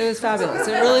fabulous. It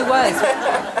really was.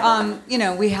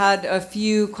 We had a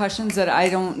few questions that I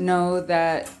don't know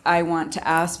that I want to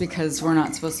ask because we're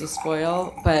not supposed to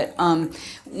spoil. But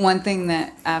one thing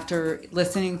that after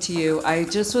listening to you, I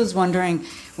just was wondering,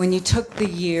 when you took the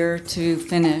year to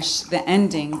finish the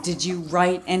ending, did you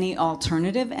write any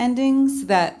alternative endings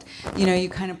that, you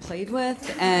kind of played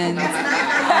with? And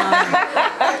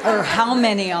or how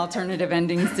many alternative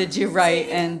endings did you write?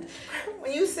 And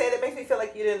when you said it makes me feel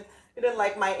like you didn't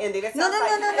like my ending. No.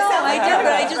 I didn't.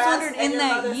 I just wondered in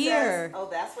that year. Says, oh,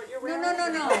 that's what you're wearing?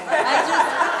 No.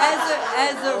 I just,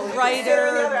 as a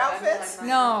writer. The other outfits?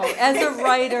 No, as a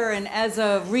writer and as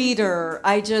a reader,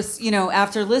 I just,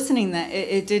 after listening that,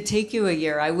 it did take you a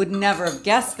year. I would never have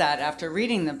guessed that after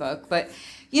reading the book. But,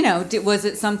 was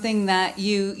it something that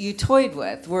you toyed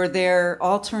with? Were there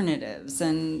alternatives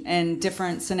and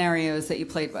different scenarios that you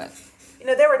played with?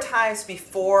 There were times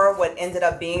before what ended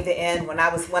up being the end when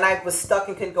I was stuck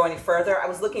and couldn't go any further. I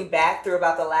was looking back through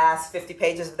about the last 50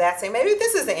 pages of that, saying maybe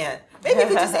this is the end. Maybe it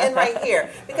could just end right here.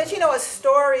 Because a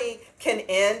story can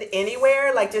end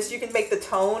anywhere. Like just you can make the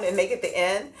tone and make it the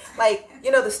end. Like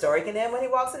the story can end when he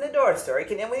walks in the door. The story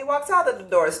can end when he walks out of the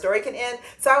door. The story can end.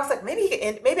 So I was like, maybe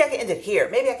I can end it here.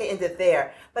 Maybe I can end it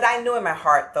there. But I knew in my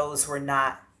heart those were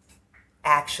not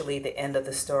actually the end of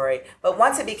the story. But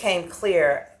once it became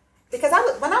clear. Because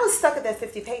when I was stuck at that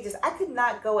 50 pages, I could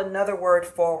not go another word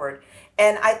forward.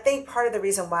 And I think part of the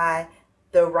reason why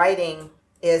the writing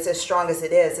is as strong as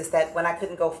it is that when I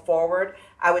couldn't go forward,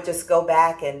 I would just go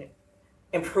back and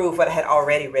improve what I had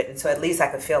already written. So at least I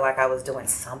could feel like I was doing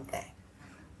something.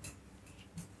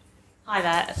 Hi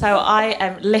there. So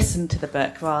I listened to the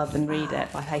book rather than read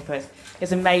it by paper.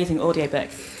 It's an amazing audiobook.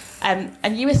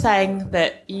 And you were saying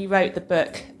that you wrote the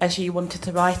book as you wanted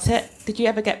to write it. Did you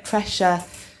ever get pressure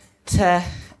to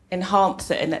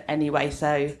enhance it in any way,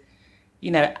 so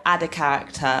add a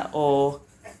character or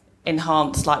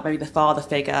enhance like maybe the father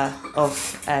figure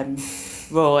of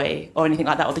Roy or anything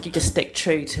like that, or did you just stick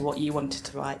true to what you wanted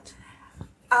to write?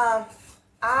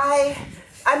 I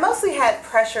mostly had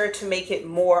pressure to make it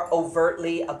more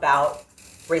overtly about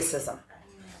racism,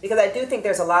 because I do think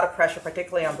there's a lot of pressure,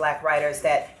 particularly on Black writers,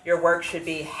 that your work should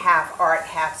be half art,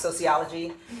 half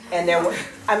sociology. And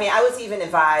I was even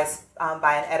advised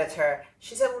by an editor.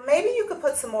 She said, well, maybe you could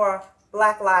put some more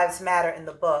Black Lives Matter in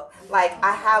the book. Like,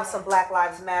 I have some Black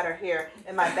Lives Matter here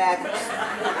in my bag.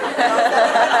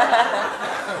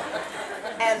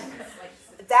 And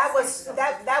that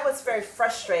was very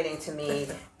frustrating to me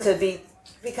because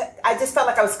I just felt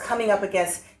like I was coming up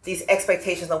against these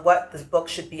expectations of what this book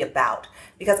should be about.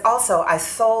 Because also I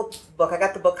sold the book, I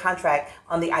got the book contract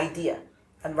on the idea.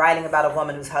 I'm writing about a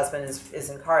woman whose husband is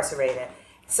incarcerated.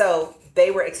 So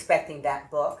they were expecting that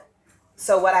book.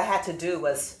 So what I had to do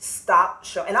was stop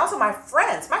show, and also my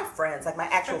friends, like my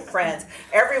actual friends,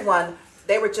 everyone,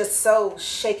 they were just so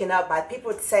shaken up by,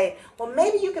 people would say, well,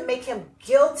 maybe you can make him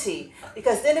guilty,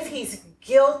 because then if he's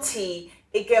guilty,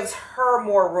 it gives her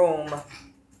more room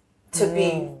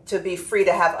to be free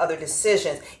to have other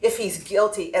decisions. If he's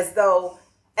guilty, as though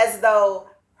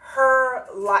her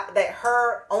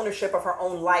ownership of her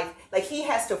own life, like he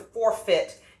has to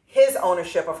forfeit his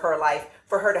ownership of her life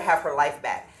for her to have her life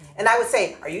back. And I would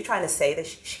say, are you trying to say that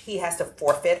he has to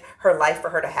forfeit her life for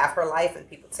her to have her life? And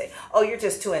people would say, oh, you're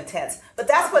just too intense. But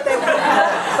that's what but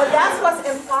that's what's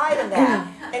implied in that.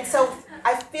 And so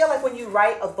I feel like when you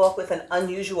write a book with an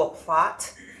unusual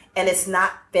plot and it's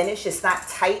not finished, it's not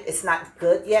tight, it's not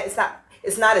good yet,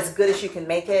 it's not as good as you can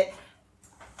make it,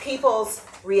 people's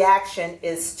reaction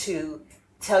is to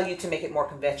tell you to make it more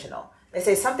conventional. They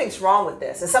say something's wrong with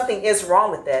this, and something is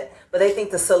wrong with it, but they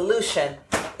think the solution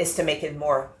is to make it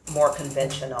more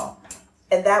conventional.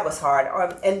 And that was hard.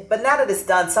 But now that it's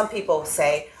done, some people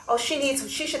say, oh, she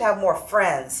should have more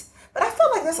friends. But I feel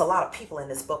like there's a lot of people in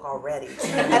this book already.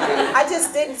 And I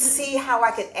just didn't see how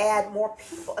I could add more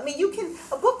people. I mean,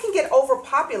 a book can get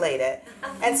overpopulated.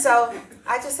 And so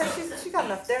I just said, she got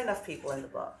enough, there are enough people in the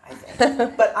book, I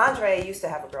think. But Andre used to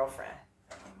have a girlfriend.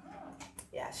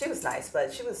 Yeah, she was nice,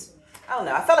 but she was, I don't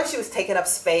know. I felt like she was taking up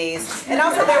space, and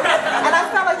also I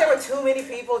felt like there were too many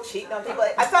people cheating on people.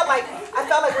 I felt like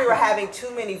we were having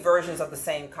too many versions of the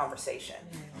same conversation.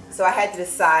 So I had to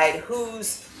decide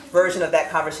whose version of that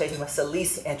conversation was the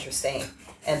least interesting,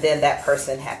 and then that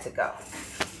person had to go.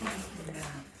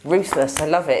 Ruthless, I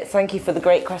love it. Thank you for the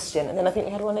great question. And then I think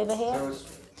we had one over here.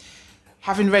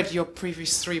 Having read your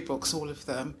previous 3 books, all of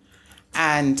them,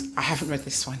 and I haven't read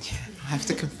this one yet, I have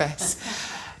to confess.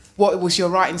 What was your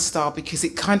writing style? Because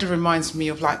it kind of reminds me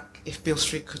of like If Beale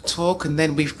Street Could Talk, and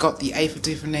then we've got the Ava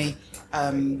DuVernay,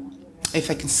 If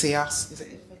They Can See Us. Is it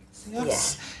If They Can See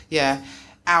Us? Yeah.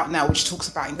 Out now, which talks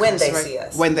about When They See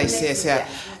Us. When They See Us, yeah.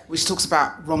 Which talks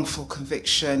about wrongful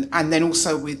conviction, and then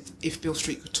also with If Beale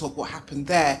Street Could Talk, what happened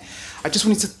there. I just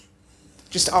wanted to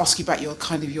just ask you about your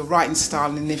writing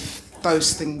style, and if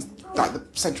those things like the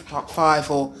Central Park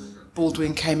 5 or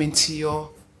Baldwin came into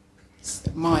your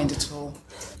mind at all.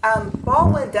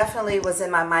 Baldwin definitely was in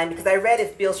my mind because I read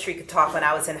If Beale Street Could Talk when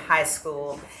I was in high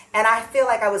school, and I feel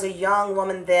like I was a young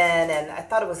woman then, and I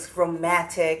thought it was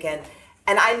romantic, and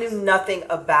I knew nothing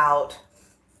about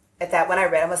at that when I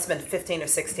read. I must have been 15 or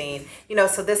 16,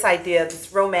 so this idea,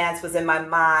 this romance was in my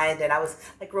mind, and I was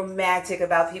like romantic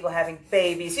about people having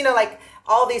babies, like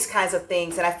all these kinds of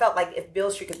things, and I felt like If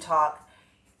Beale Street Could Talk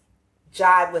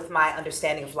jived with my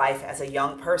understanding of life as a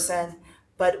young person.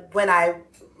 But when I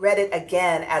read it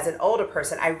again as an older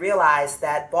person, I realized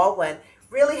that Baldwin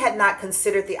really had not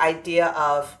considered the idea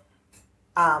of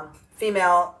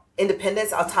female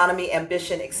independence, autonomy,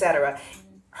 ambition, etc.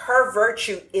 Her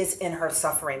virtue is in her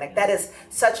suffering. Like, that is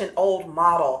such an old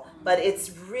model, but it's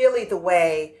really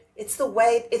this is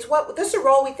the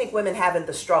role we think women have in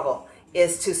the struggle,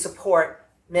 is to support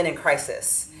men in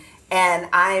crisis. And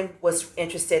I was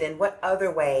interested in what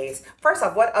other ways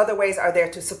are there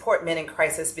to support men in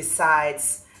crisis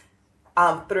besides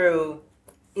through,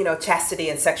 chastity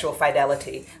and sexual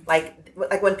fidelity. Like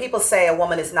when people say a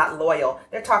woman is not loyal,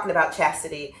 they're talking about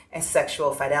chastity and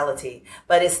sexual fidelity.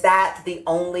 But is that the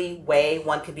only way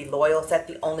one can be loyal? Is that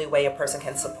the only way a person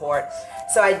can support?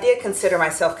 So I did consider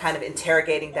myself kind of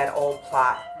interrogating that old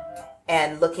plot.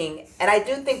 And I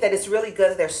do think that it's really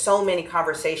good that there's so many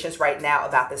conversations right now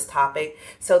about this topic,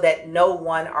 so that no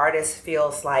one artist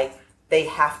feels like they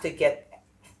have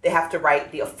to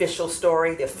write the official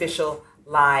story, the official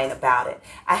line about it.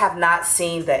 I have not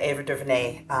seen the Ava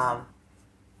DuVernay.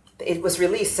 It was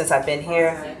released since I've been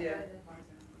here,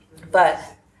 but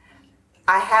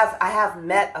I have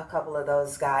met a couple of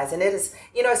those guys, and it is,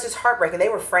 it's just heartbreaking. They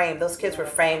were framed. Those kids were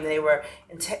framed. They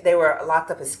were locked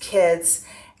up as kids.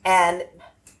 And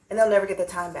they'll never get their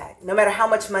time back. No matter how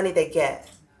much money they get,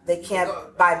 they can't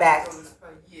buy back.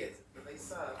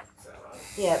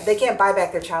 Yeah, they can't buy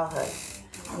back their childhood.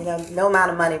 No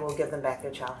amount of money will give them back their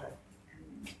childhood.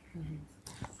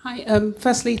 Hi.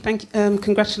 Firstly,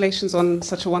 congratulations on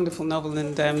such a wonderful novel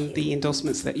and the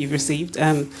endorsements that you've received.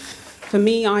 For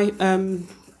me,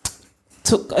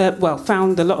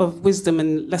 found a lot of wisdom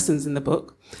and lessons in the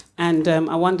book, and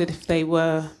I wondered if they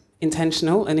were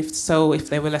intentional, and if so, if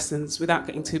they were lessons, without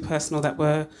getting too personal, that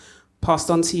were passed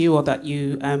on to you or that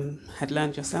you had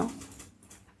learned yourself.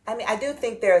 I mean, I do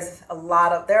think there are a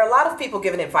lot of people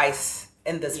giving advice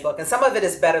in this book, and some of it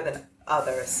is better than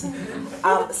others.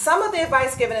 Some of the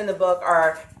advice given in the book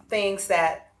are things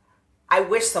that I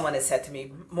wish someone had said to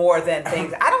me more than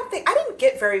things. I didn't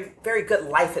get very, very good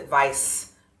life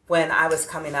advice when I was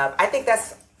coming up. I think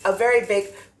that's a very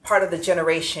big part of the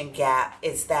generation gap,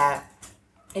 is that,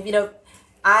 if you know,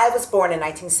 I was born in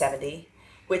 1970,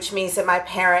 which means that my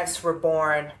parents were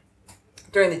born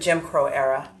during the Jim Crow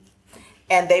era.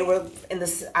 And they were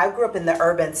I grew up in the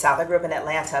urban South. I grew up in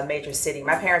Atlanta, a major city.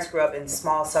 My parents grew up in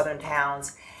small southern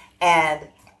towns. And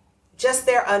just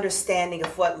their understanding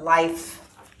of what life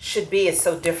should be is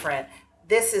so different.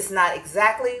 This is not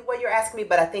exactly what you're asking me,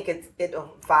 but I think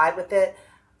it'll vibe with it.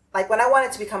 Like when I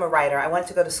wanted to become a writer, I wanted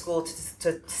to go to school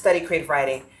to study creative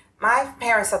writing. My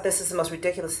parents thought this is the most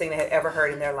ridiculous thing they had ever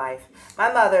heard in their life.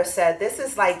 My mother said, this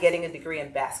is like getting a degree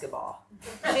in basketball.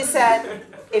 She said,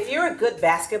 if you're a good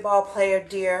basketball player,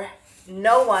 dear,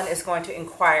 no one is going to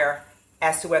inquire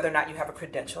as to whether or not you have a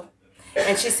credential.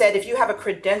 And she said, if you have a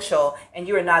credential and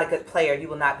you are not a good player, you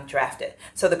will not be drafted.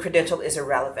 So the credential is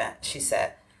irrelevant, she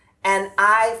said. And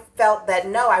I felt that,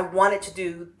 no, I wanted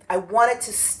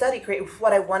to study creative.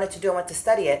 What I wanted to do, I wanted to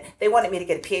study it. They wanted me to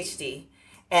get a PhD.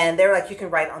 And they were like, you can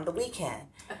write on the weekend.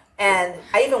 And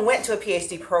I even went to a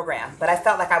PhD program, but I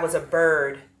felt like I was a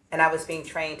bird and I was being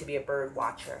trained to be a bird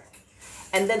watcher.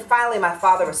 And then finally, my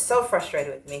father was so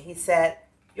frustrated with me. He said,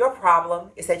 your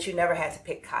problem is that you never had to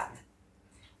pick cotton.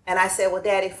 And I said, well,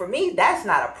 Daddy, for me, that's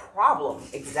not a problem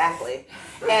exactly.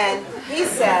 And he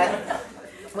said,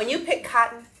 when you pick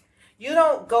cotton, you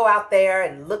don't go out there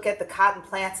and look at the cotton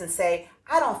plants and say,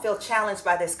 I don't feel challenged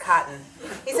by this cotton.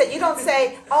 He said, you don't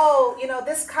say, oh, you know,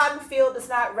 this cotton field does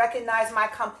not recognize my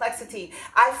complexity.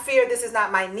 I fear this is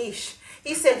not my niche.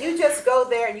 He said, you just go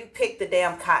there and you pick the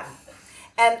damn cotton.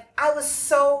 And I was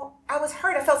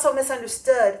hurt. I felt so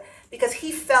misunderstood because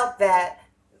he felt that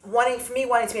wanting to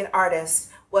be an artist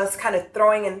was kind of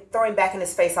throwing back in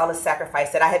his face all the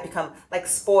sacrifice, that I had become like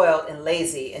spoiled and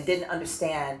lazy and didn't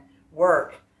understand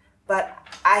work. But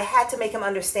I had to make him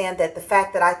understand that the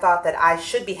fact that I thought that I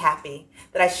should be happy,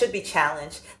 that I should be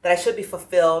challenged, that I should be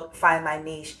fulfilled, find my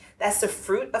niche, that's the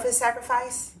fruit of his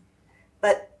sacrifice.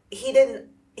 But he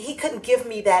couldn't give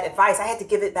me that advice. I had to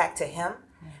give it back to him.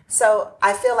 So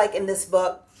I feel like in this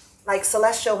book, like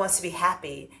Celestial wants to be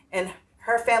happy, and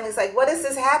her family's like, what is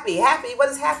this happy? Happy? What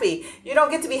is happy? You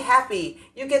don't get to be happy.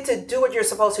 You get to do what you're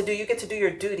supposed to do. You get to do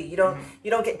your duty. You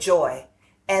don't get joy.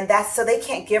 And so they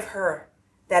can't give her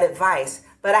that advice.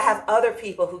 But I have other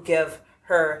people who give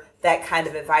her that kind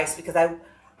of advice because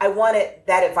I wanted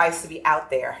that advice to be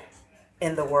out there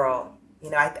in the world.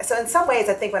 You know, so in some ways,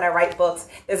 I think when I write books,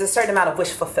 there's a certain amount of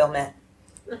wish fulfillment.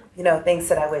 You know, things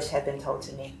that I wish had been told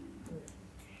to me.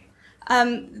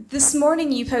 This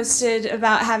morning you posted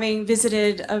about having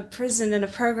visited a prison and a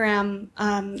program,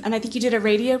 and I think you did a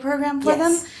radio program for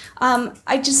them.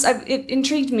 It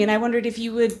intrigued me, and I wondered if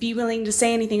you would be willing to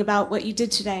say anything about what you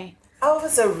did today. Oh, it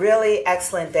was a really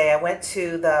excellent day. I went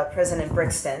to the prison in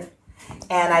Brixton,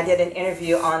 and I did an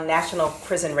interview on National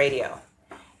Prison Radio.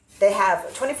 They have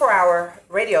 24-hour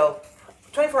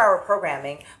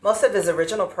programming. Most of it is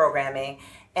original programming.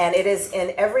 And it is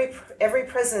in every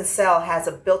prison cell has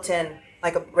a built-in,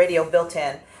 like a radio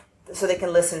built-in, so they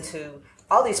can listen to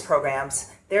all these programs.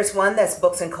 There's one that's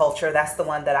books and culture. That's the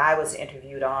one that I was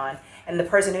interviewed on. And the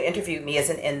person who interviewed me is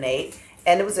an inmate.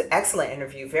 And it was an excellent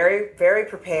interview, very, very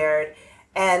prepared.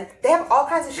 And they have all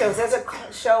kinds of shows. There's a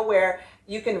show where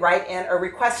you can write in, a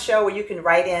request show where you can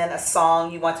write in a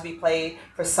song you want to be played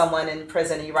for someone in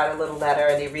prison, and you write a little letter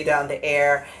and they read it on the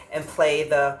air and play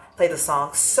the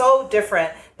song. So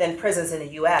different than prisons in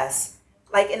the US.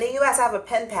 Like in the US, I have a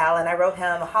pen pal and I wrote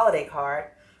him a holiday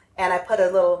card and I put a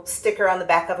little sticker on the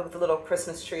back of it with a little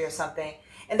Christmas tree or something.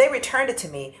 And they returned it to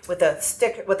me with a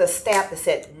stamp that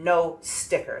said no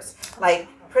stickers. Like,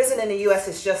 prison in the U.S.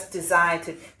 is just designed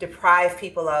to deprive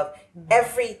people of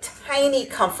every tiny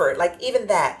comfort, like even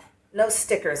that, no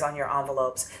stickers on your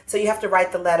envelopes. So you have to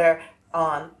write the letter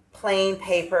on plain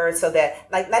paper so that,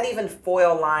 like, not even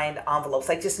foil-lined envelopes,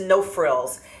 like just no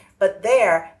frills. But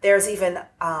there's even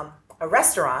a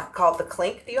restaurant called The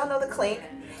Clink. Do you all know The Clink?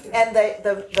 And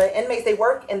the inmates, they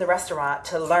work in the restaurant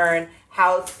to learn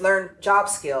job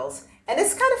skills. And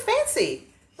it's kind of fancy.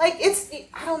 like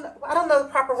I don't know the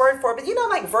proper word for it, but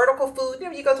like vertical food.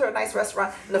 You go to a nice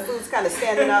restaurant and the food's kind of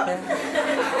standing up. They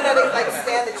like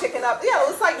stand the chicken up. Yeah,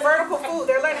 it's like vertical food.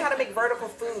 They're learning how to make vertical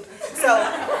food. So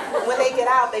when they get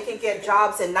out, they can get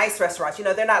jobs in nice restaurants.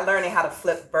 They're not learning how to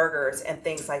flip burgers and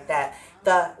things like that.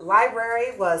 The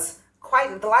library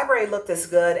looked as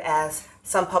good as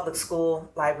some public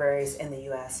school libraries in the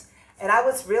U.S. And I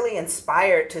was really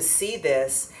inspired to see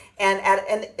this. And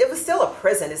it was still a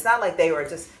prison. It's not like they were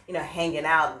just, hanging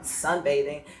out and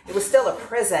sunbathing. It was still a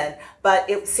prison, but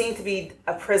it seemed to be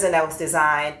a prison that was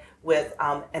designed with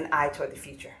an eye toward the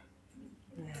future.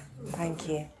 Yeah, thank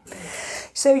you.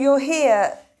 So you're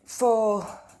here for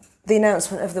the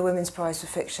announcement of the Women's Prize for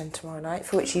Fiction tomorrow night,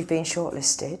 for which you've been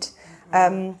shortlisted.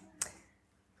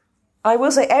 I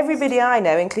will say everybody I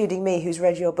know, including me, who's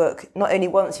read your book, not only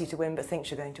wants you to win, but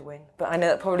thinks you're going to win. But I know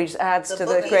that probably just adds to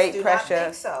the great pressure. Not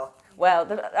think so. Well,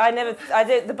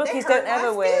 the bookies don't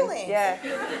ever win. Feelings. Yeah.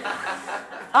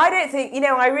 I don't think,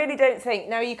 I really don't think.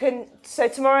 Now so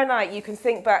tomorrow night you can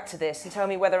think back to this and tell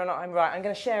me whether or not I'm right. I'm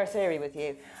going to share a theory with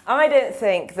you. I don't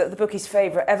think that the bookie's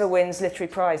favourite ever wins literary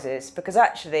prizes, because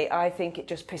actually I think it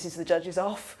just pisses the judges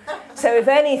off. So if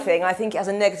anything, I think it has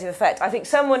a negative effect. I think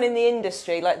someone in the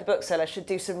industry, like the bookseller, should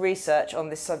do some research on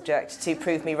this subject to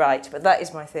prove me right. But that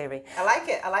is my theory. I like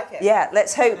it. Yeah,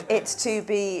 let's hope it to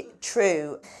be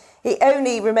true. It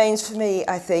only remains for me,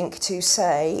 I think, to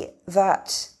say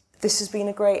that this has been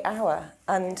a great hour.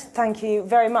 And thank you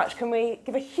very much. Can we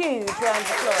give a huge round of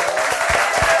applause?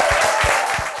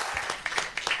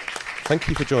 Thank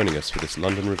you for joining us for this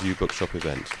London Review Bookshop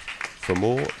event. For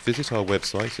more, visit our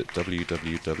website at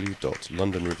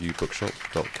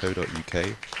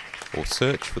www.londonreviewbookshop.co.uk or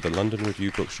search for the London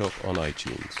Review Bookshop on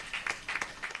iTunes.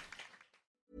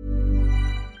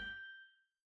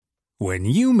 When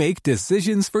you make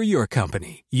decisions for your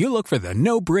company, you look for the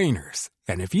no-brainers.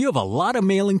 And if you have a lot of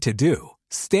mailing to do,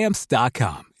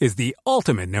 Stamps.com is the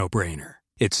ultimate no-brainer.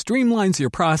 It streamlines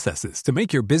your processes to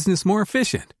make your business more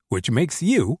efficient, which makes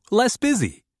you less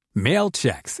busy. Mail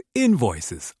checks,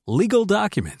 invoices, legal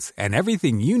documents, and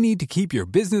everything you need to keep your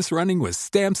business running with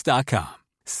Stamps.com.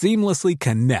 Seamlessly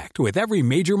connect with every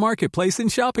major marketplace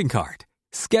and shopping cart.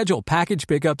 Schedule package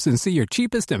pickups and see your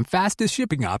cheapest and fastest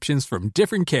shipping options from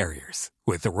different carriers,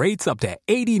 with rates up to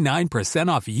 89%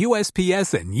 off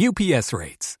USPS and UPS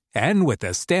rates. And with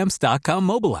the Stamps.com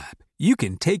mobile app, you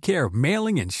can take care of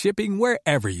mailing and shipping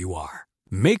wherever you are.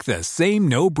 Make the same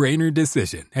no-brainer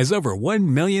decision as over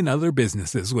 1 million other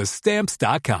businesses with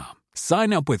Stamps.com.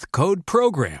 Sign up with code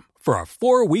PROGRAM for a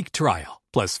 4-week trial,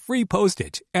 plus free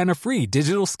postage and a free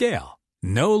digital scale.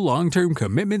 No long-term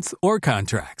commitments or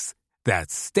contracts.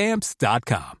 That's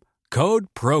Stamps.com. Code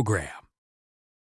PROGRAM.